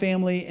goodness, my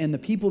family and the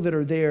people that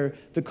are there,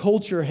 the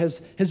culture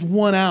has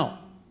won out.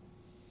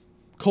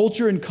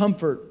 Culture and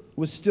comfort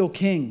was still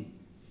king.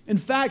 In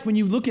fact, when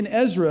you look in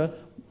Ezra,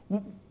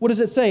 what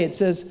does it say? It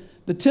says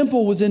the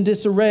temple was in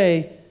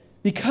disarray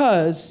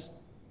because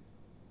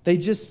they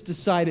just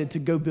decided to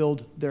go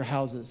build their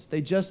houses.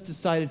 They just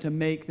decided to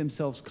make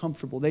themselves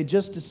comfortable. They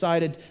just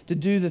decided to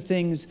do the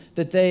things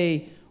that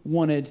they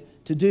wanted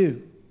to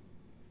do.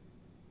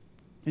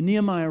 And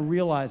Nehemiah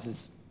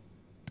realizes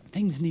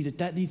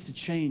that needs to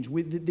change.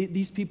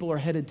 These people are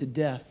headed to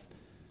death,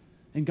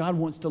 and God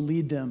wants to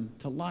lead them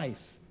to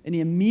life. And he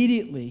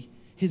immediately,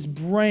 his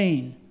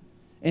brain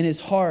and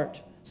his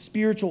heart,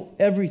 spiritual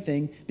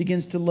everything,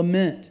 begins to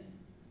lament.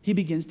 He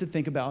begins to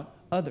think about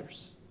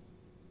others.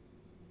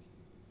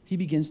 He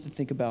begins to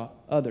think about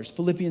others.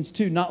 Philippians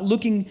 2, not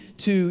looking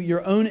to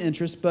your own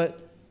interest,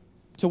 but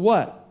to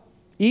what?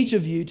 Each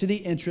of you to the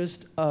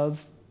interest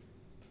of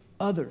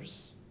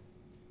others.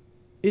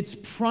 It's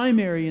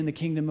primary in the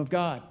kingdom of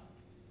God.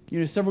 You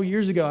know, several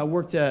years ago, I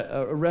worked at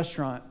a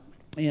restaurant,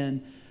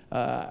 and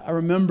I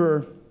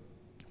remember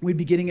we'd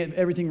be getting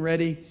everything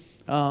ready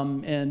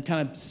and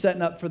kind of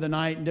setting up for the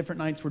night, and different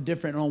nights were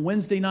different. And on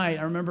Wednesday night,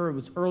 I remember it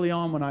was early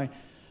on when I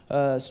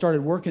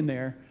started working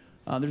there.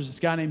 There's this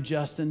guy named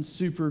Justin,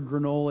 super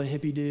granola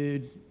hippie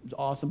dude. He was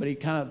awesome, but he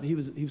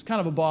was kind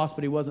of a boss,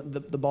 but he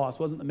wasn't the boss,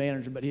 wasn't the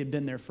manager, but he had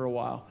been there for a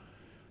while.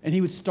 And he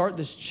would start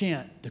this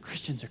chant, the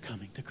Christians are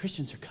coming, the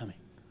Christians are coming,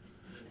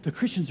 the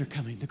Christians are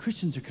coming, the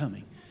Christians are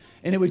coming.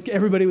 And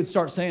everybody would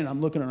start saying,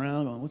 I'm looking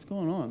around going, what's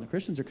going on? The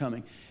Christians are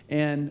coming.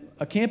 And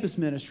a campus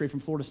ministry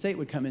from Florida State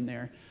would come in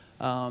there,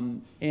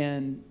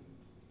 and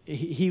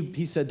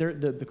he said,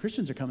 the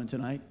Christians are coming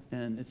tonight,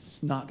 and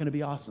it's not going to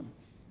be awesome.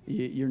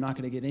 You're not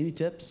going to get any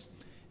tips,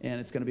 and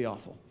it's going to be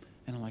awful.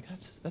 And I'm like,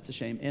 that's a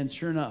shame. And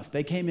sure enough,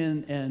 they came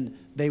in, and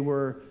they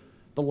were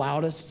the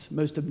loudest,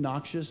 most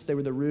obnoxious. They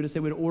were the rudest. They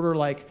would order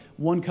like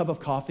 1 cup of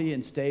coffee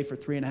and stay for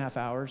 3.5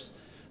 hours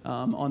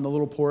on the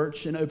little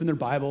porch and open their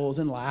Bibles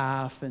and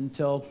laugh and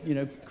tell,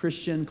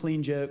 Christian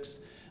clean jokes.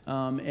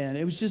 And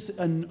it was just,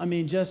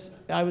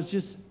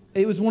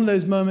 it was one of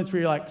those moments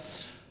where you're like,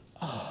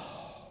 oh.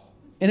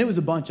 And it was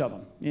a bunch of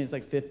them. It's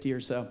like 50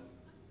 or so.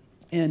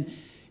 And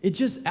it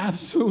just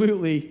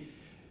absolutely,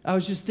 I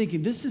was just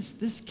thinking,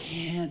 this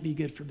can't be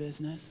good for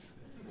business.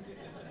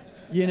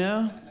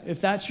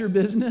 If that's your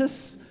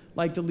business,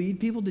 like to lead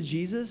people to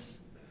Jesus.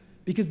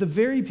 Because the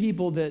very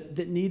people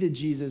that needed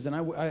Jesus, and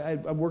I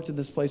worked at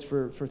this place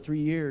for 3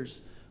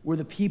 years, were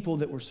the people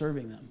that were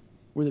serving them,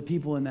 were the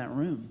people in that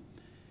room.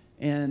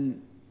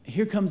 And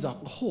here comes a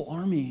whole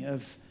army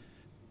of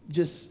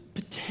just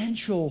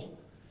potential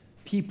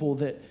people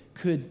that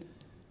could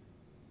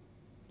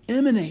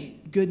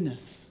emanate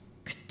goodness,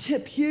 could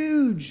tip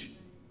huge,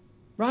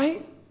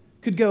 right?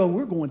 Could go,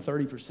 we're going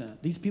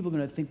 30%. These people are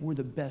going to think we're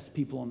the best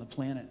people on the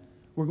planet.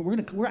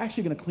 We're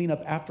actually going to clean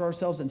up after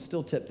ourselves and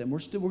still tip them. We're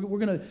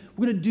going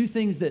to do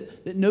things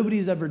that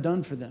nobody's ever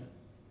done for them.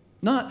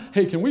 Not,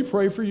 hey, can we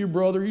pray for you,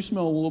 brother? You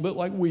smell a little bit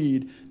like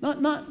weed.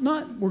 Not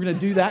we're going to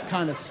do that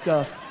kind of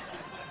stuff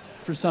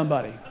for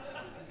somebody.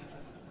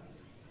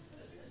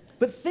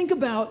 But think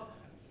about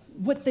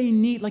what they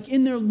need, like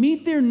in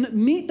meet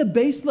the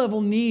base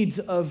level needs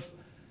of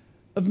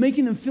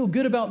making them feel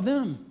good about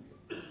them.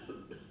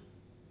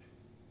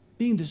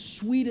 Being the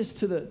sweetest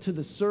to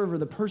the server,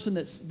 the person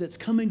that's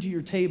coming to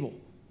your table.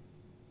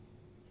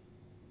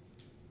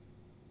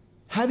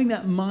 Having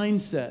that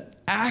mindset,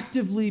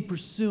 actively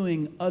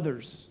pursuing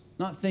others,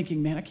 not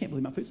thinking, man, I can't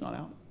believe my food's not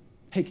out.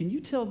 Hey, can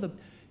you tell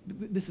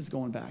this is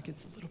going back,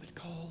 it's a little bit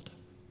cold.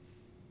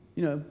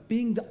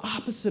 Being the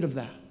opposite of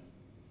that.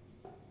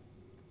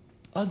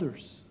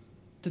 Others.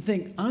 To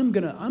think, I'm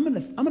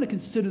gonna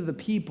consider the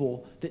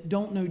people that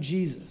don't know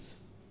Jesus,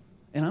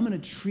 and I'm gonna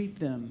treat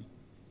them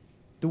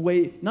the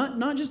way,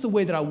 not just the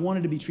way that I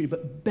wanted to be treated,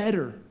 but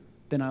better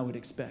than I would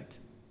expect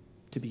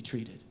to be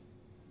treated.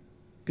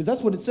 Because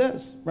that's what it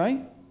says,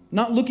 right?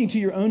 Not looking to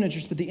your own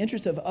interest, but the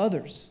interest of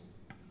others.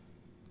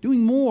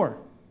 Doing more,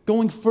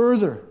 going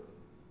further.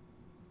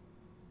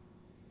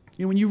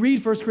 When you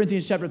read 1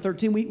 Corinthians chapter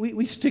 13,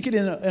 we stick it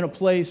in a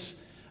place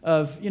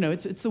of,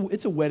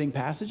 it's a wedding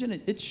passage, and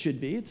it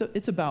should be.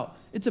 It's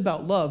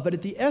about love. But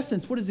at the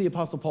essence, what is the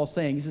Apostle Paul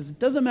saying? He says, it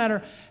doesn't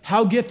matter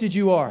how gifted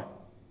you are.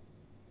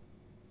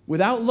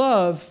 Without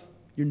love,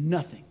 you're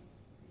nothing.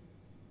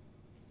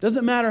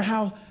 Doesn't matter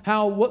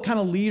what kind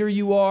of leader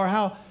you are,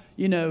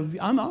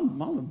 I'm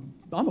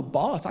a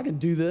boss. I can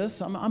do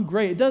this. I'm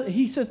great.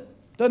 He says,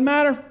 doesn't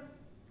matter.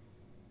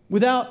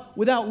 Without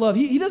love,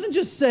 he doesn't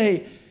just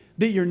say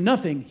that you're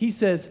nothing. He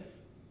says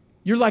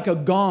you're like a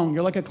gong.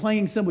 You're like a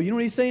clanging cymbal. You know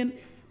what he's saying?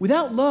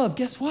 Without love,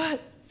 guess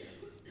what?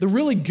 The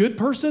really good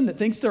person that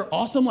thinks they're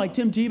awesome, like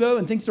Tim Tebow,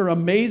 and thinks they're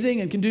amazing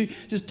and can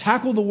just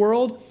tackle the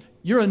world,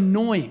 you're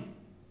annoying.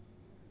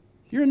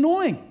 You're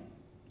annoying.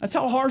 That's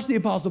how harsh the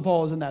Apostle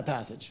Paul is in that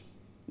passage.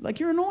 Like,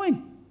 you're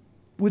annoying.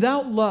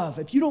 Without love,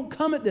 if you don't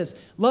come at this,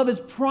 love is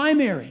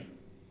primary.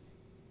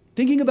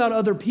 Thinking about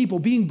other people,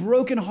 being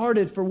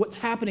brokenhearted for what's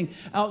happening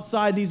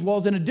outside these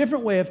walls in a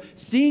different way of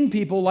seeing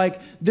people like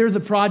they're the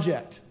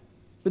project.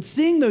 But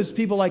seeing those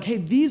people like, hey,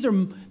 these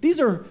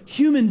are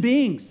human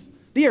beings.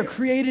 They are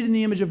created in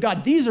the image of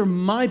God. These are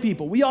my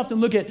people. We often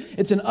look at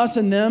it's an us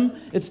and them.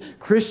 It's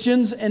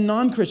Christians and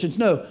non-Christians.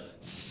 No,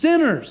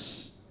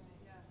 sinners.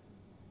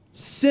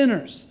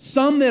 Sinners.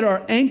 Some that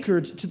are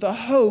anchored to the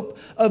hope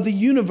of the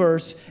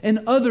universe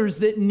and others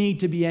that need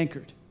to be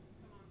anchored.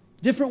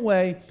 Different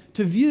way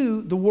to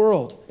view the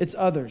world. It's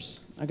others.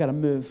 I got to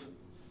move.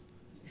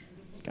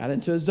 Got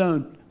into a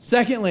zone.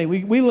 Secondly,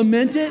 we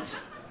lament it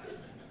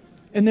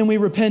and then we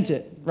repent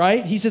it,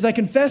 right? He says, I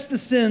confess the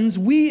sins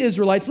we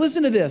Israelites,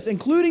 listen to this,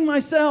 including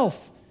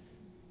myself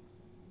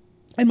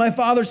and my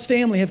father's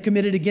family have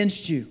committed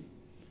against you.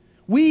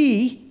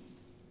 We,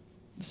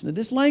 listen to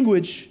this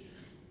language,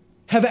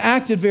 have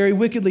acted very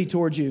wickedly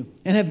towards you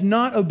and have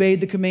not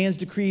obeyed the commands,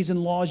 decrees,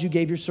 and laws you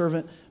gave your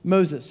servant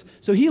Moses.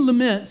 So he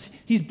laments,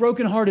 he's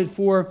brokenhearted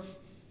for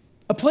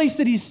a place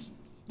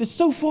that's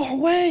so far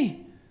away.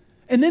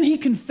 And then he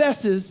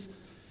confesses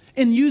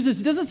and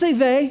uses, it doesn't say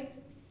they.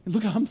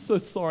 Look, I'm so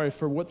sorry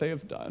for what they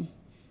have done.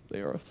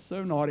 They are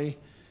so naughty.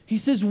 He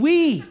says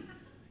we.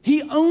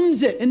 He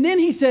owns it. And then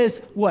he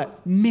says,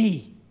 what?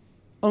 Me.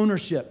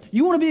 Ownership.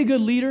 You want to be a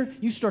good leader?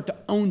 You start to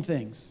own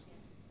things.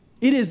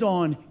 It is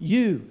on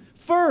you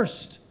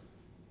first.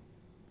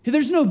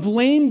 There's no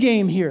blame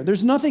game here.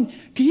 There's nothing.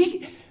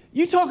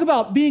 You talk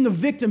about being a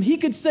victim. He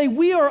could say,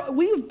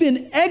 we've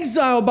been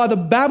exiled by the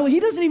Babylonians. He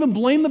doesn't even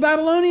blame the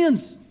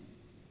Babylonians.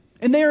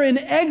 And they are in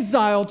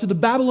exile to the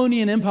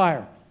Babylonian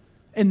Empire.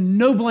 And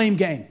no blame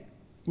game.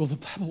 Well, the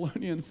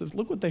Babylonians,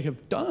 look what they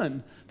have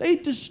done.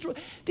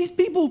 These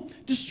people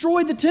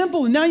destroyed the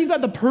temple. And now you've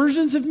got the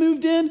Persians have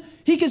moved in.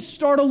 He could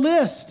start a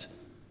list.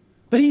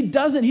 But he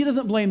doesn't. He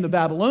doesn't blame the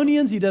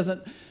Babylonians. He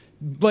doesn't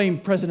blame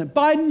President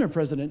Biden or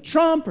President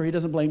Trump, or he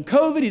doesn't blame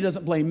COVID. He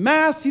doesn't blame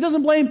masks. He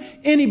doesn't blame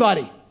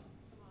anybody.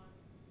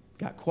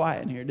 Got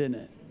quiet in here, didn't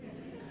it?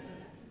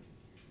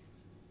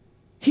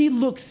 He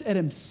looks at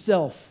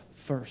himself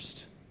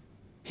first.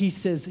 He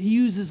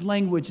uses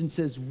language and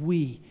says,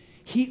 we.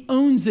 He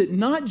owns it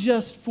not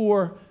just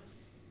for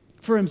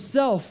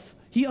himself.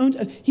 He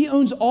owns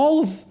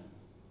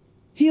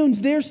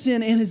their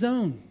sin and his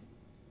own.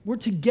 We're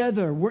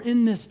together. We're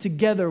in this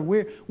together.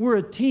 We're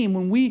a team.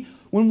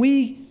 When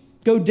we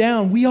go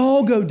down, we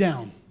all go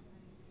down.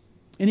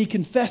 And he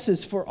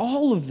confesses for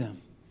all of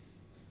them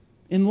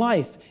in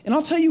life. And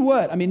I'll tell you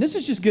what, this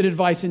is just good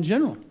advice in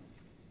general.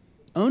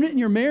 Own it in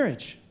your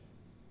marriage.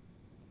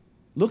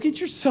 Look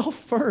at yourself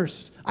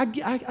first. I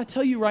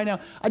tell you right now,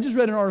 I just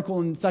read an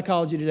article in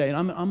Psychology Today, and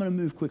I'm going to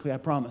move quickly, I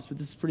promise, but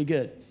this is pretty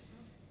good.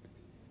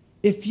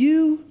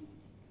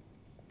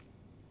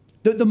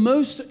 The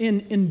most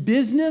in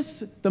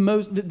business,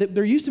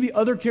 there used to be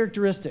other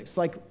characteristics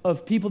like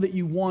of people that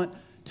you want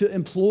to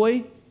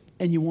employ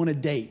and you want to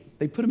date.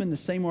 They put them in the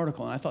same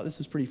article, and I thought this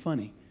was pretty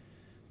funny.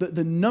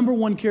 The number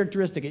one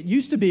characteristic, it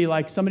used to be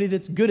like somebody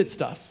that's good at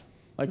stuff.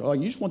 Like, oh,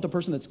 you just want the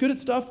person that's good at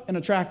stuff and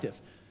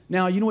attractive.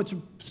 Now, you know what's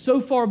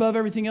so far above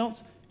everything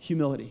else?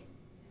 Humility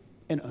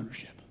and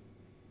ownership.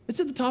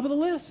 It's at the top of the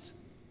list.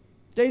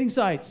 Dating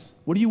sites.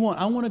 What do you want?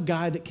 I want a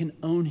guy that can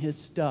own his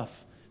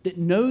stuff, that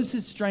knows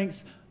his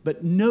strengths,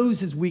 but knows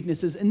his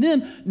weaknesses, and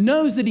then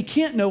knows that he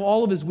can't know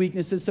all of his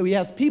weaknesses, so he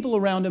has people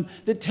around him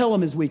that tell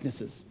him his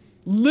weaknesses.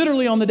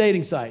 Literally on the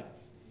dating site.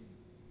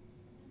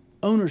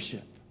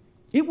 Ownership.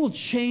 It will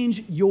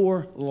change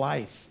your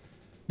life.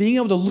 Being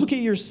able to look at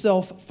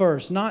yourself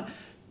first, not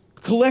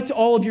collect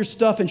all of your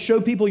stuff and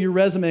show people your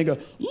resume and go,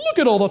 look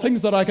at all the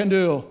things that I can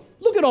do.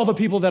 Look at all the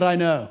people that I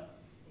know.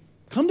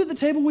 Come to the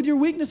table with your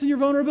weakness and your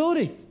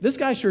vulnerability. This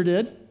guy sure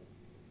did.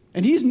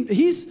 And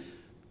he's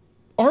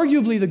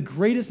arguably the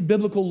greatest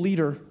biblical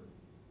leader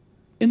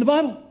in the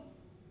Bible.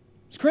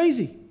 It's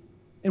crazy.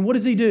 And what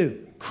does he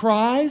do?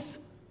 Cries?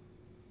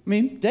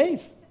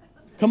 Dave,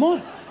 come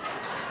on.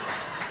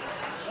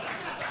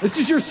 This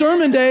is your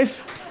sermon,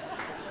 Dave.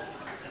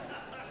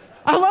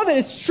 I love it.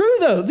 It's true,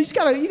 though.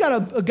 You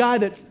got a guy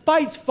that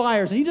fights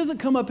fires, and he doesn't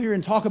come up here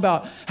and talk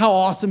about how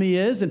awesome he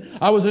is, and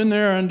I was in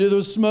there and there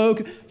was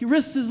smoke. He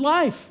risks his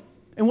life.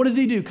 And what does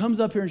he do? Comes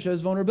up here and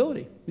shows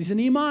vulnerability. He's a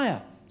Nehemiah.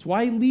 That's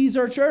why he leads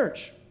our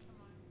church.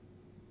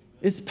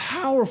 It's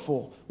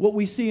powerful what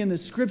we see in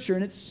this scripture,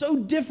 and it's so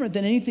different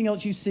than anything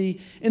else you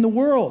see in the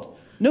world.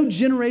 No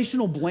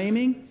generational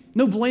blaming.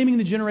 No blaming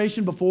the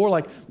generation before,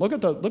 like look at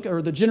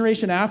the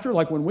generation after,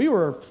 like when we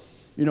were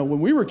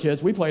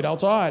kids, we played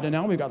outside, and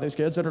now we've got these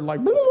kids that are like,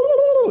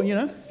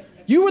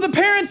 You were the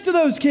parents to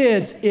those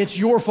kids. It's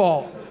your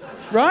fault,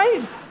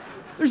 right?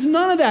 There's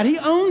none of that. He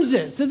owns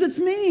it. Says it's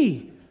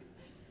me.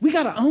 We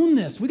got to own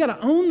this. We got to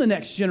own the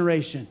next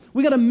generation.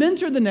 We got to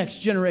mentor the next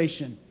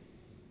generation.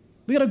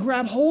 We got to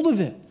grab hold of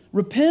it.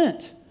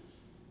 Repent.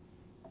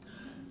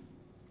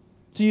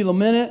 So you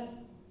lament it.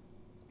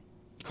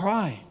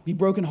 Cry. Be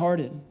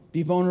brokenhearted.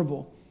 Be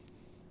vulnerable.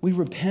 We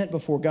repent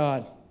before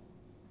God.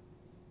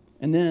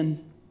 And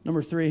then,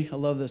 number 3, I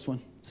love this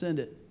one. Send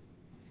it.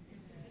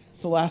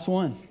 It's the last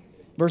one.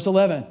 Verse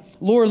 11,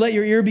 Lord, let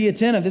your ear be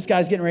attentive. This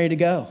guy's getting ready to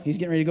go. He's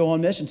getting ready to go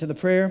on mission to the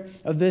prayer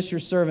of this, your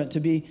servant, to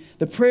be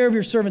the prayer of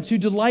your servants who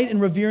delight in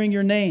revering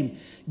your name.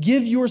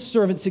 Give your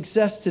servant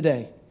success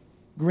today,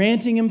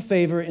 granting him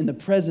favor in the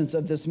presence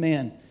of this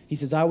man. He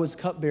says, I was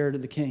cupbearer to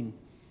the king.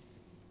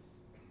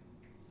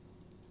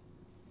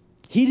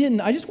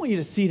 I just want you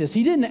to see this.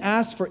 He didn't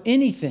ask for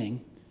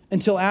anything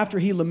until after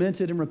he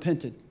lamented and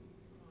repented.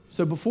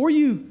 So before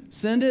you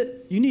send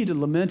it, you need to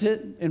lament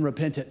it and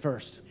repent it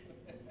first.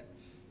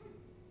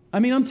 I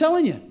mean, I'm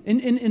telling you,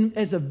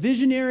 as a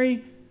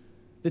visionary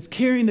that's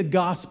carrying the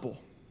gospel,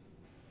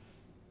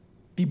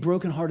 be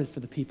brokenhearted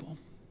for the people.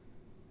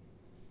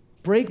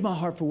 Break my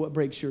heart for what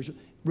breaks yours.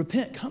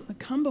 Repent.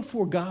 Come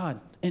before God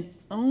and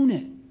own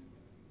it.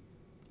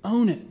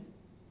 Own it.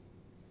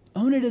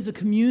 Own it as a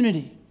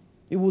community.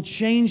 It will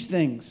change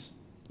things.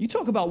 You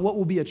talk about what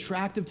will be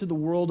attractive to the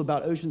world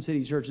about Ocean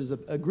City Church is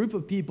a group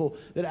of people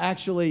that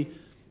actually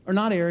are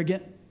not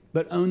arrogant,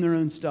 but own their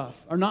own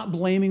stuff, are not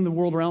blaming the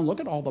world around. Look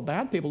at all the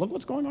bad people. Look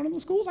what's going on in the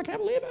schools. I can't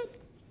believe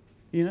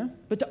it.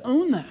 But to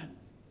own that,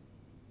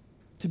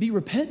 to be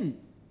repentant,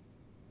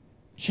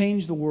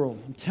 change the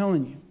world. I'm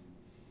telling you.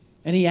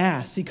 And he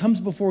asks. He comes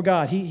before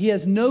God. He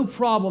has no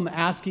problem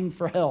asking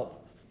for help.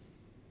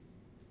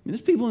 I mean,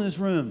 there's people in this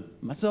room,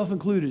 myself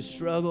included,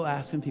 struggle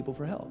asking people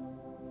for help.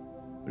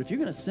 But if you're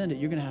going to send it,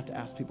 you're going to have to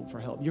ask people for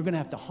help. You're going to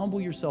have to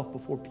humble yourself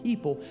before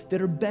people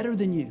that are better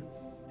than you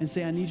and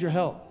say, I need your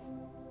help.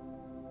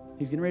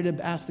 He's getting ready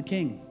to ask the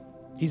king.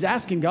 He's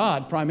asking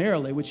God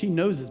primarily, which he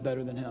knows is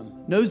better than him,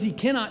 knows he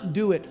cannot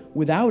do it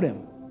without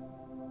him.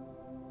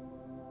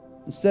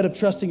 Instead of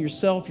trusting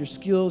yourself, your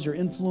skills, your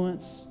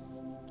influence,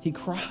 he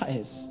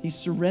cries, he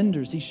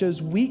surrenders, he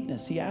shows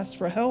weakness, he asks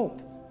for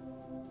help.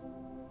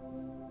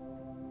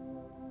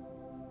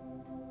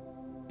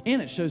 And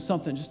it shows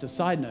something, just a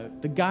side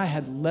note, the guy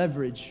had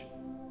leverage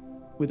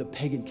with a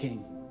pagan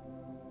king.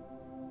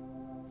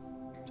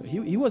 So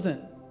he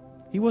wasn't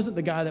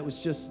the guy that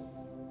was just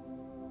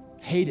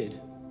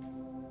hated.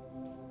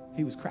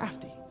 He was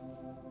crafty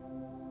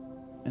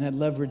and had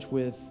leverage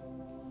with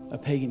a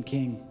pagan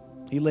king.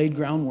 He laid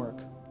groundwork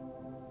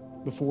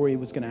before he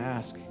was going to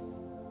ask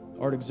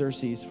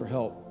Artaxerxes for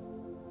help.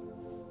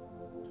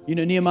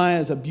 Nehemiah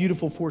is a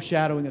beautiful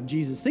foreshadowing of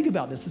Jesus. Think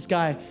about this. This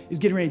guy is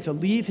getting ready to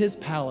leave his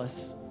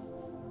palace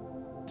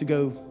to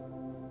go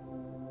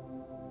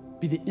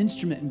be the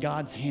instrument in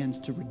God's hands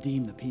to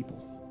redeem the people.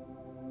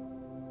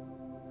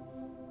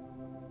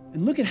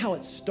 And look at how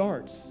it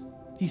starts.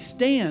 He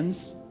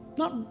stands,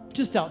 not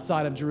just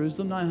outside of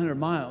Jerusalem, 900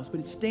 miles, but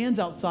he stands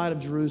outside of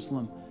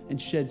Jerusalem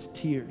and sheds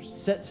tears,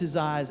 sets his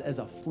eyes as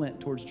a flint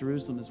towards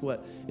Jerusalem is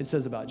what it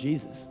says about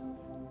Jesus.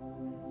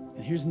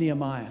 And here's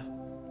Nehemiah,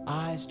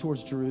 eyes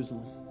towards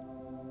Jerusalem,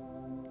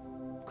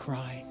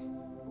 crying,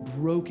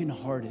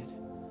 brokenhearted.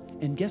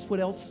 And guess what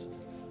else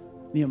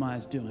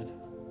Nehemiah's doing?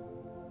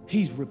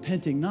 He's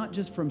repenting, not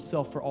just for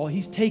himself, for all.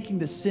 He's taking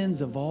the sins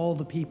of all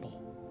the people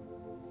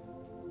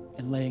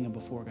and laying them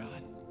before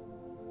God.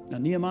 Now,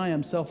 Nehemiah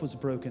himself was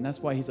broken. That's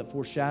why he's a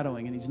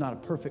foreshadowing, and he's not a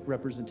perfect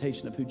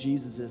representation of who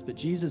Jesus is. But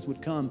Jesus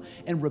would come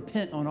and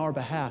repent on our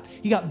behalf.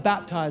 He got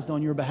baptized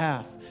on your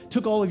behalf,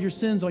 took all of your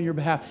sins on your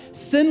behalf.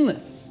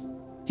 Sinless.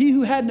 He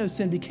who had no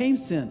sin became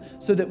sin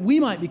so that we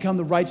might become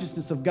the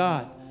righteousness of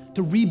God,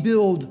 to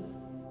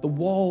rebuild the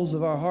walls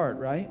of our heart,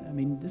 right? I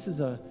mean, this is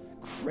a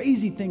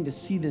crazy thing to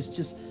see this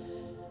just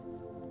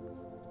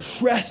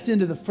pressed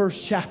into the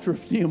first chapter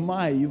of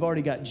Nehemiah. You've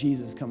already got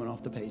Jesus coming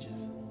off the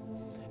pages.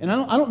 And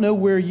I don't know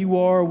where you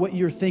are, what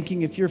you're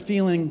thinking. If you're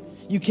feeling,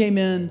 you came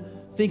in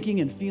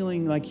thinking and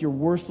feeling like you're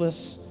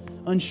worthless,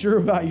 unsure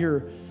about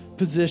your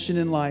position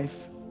in life.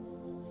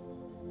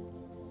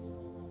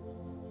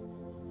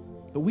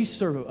 But we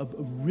serve a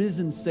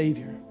risen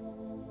Savior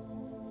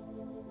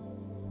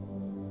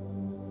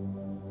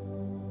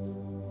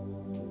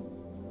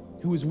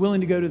who was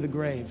willing to go to the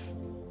grave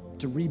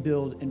to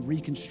rebuild and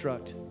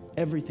reconstruct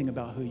everything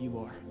about who you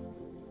are.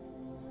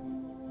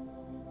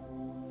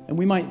 And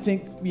we might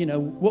think,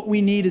 what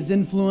we need is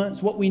influence,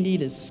 what we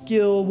need is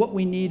skill, what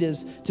we need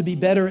is to be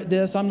better at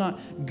this. I'm not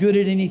good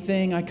at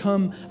anything. I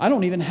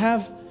don't even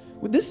have,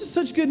 this is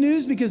such good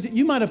news because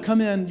you might have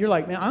come in, you're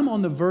like, man, I'm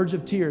on the verge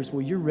of tears.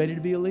 Well, you're ready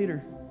to be a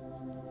leader.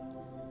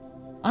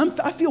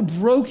 I feel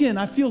broken.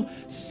 I feel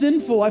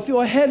sinful. I feel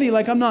heavy,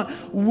 like I'm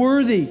not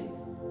worthy.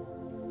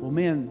 Well,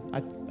 man,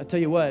 I tell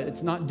you what,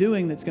 it's not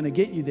doing that's going to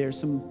get you there.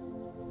 Some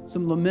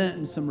lament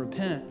and some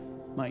repent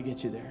might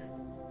get you there.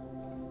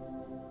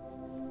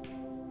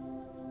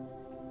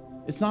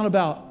 It's not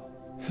about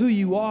who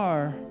you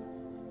are.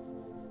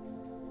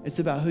 It's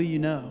about who you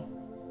know.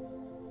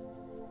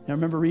 I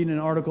remember reading an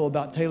article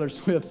about Taylor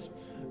Swift's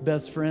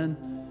best friend.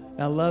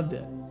 And I loved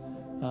it.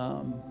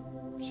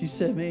 She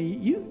said,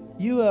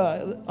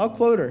 man, I'll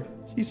quote her.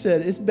 She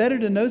said, it's better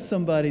to know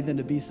somebody than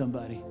to be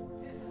somebody.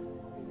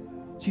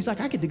 She's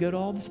like, I get to go to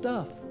all the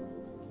stuff.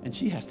 And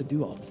she has to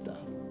do all the stuff.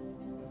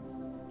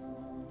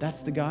 That's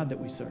the God that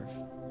we serve.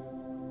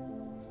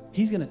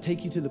 He's going to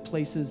take you to the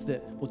places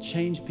that will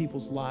change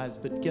people's lives.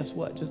 But guess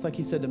what? Just like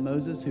he said to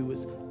Moses, who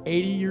was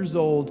 80 years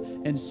old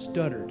and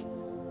stuttered,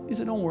 he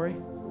said, don't worry,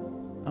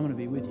 I'm going to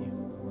be with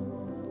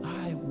you.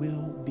 I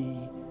will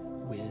be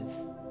with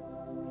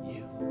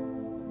you.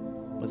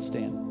 Let's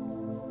stand.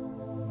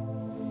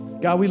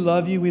 God, we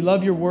love you. We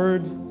love your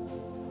word.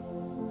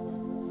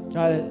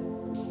 God,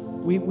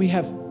 we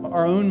have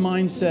our own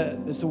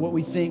mindset as to what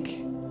we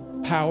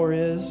think power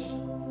is,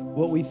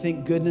 what we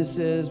think goodness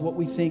is, what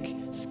we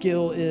think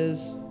skill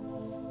is.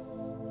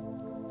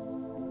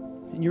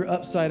 And your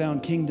upside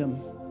down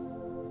kingdom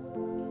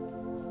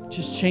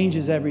just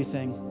changes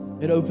everything.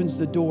 It opens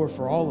the door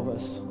for all of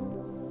us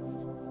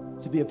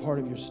to be a part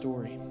of your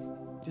story.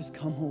 Just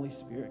come, Holy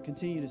Spirit.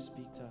 Continue to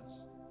speak to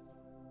us.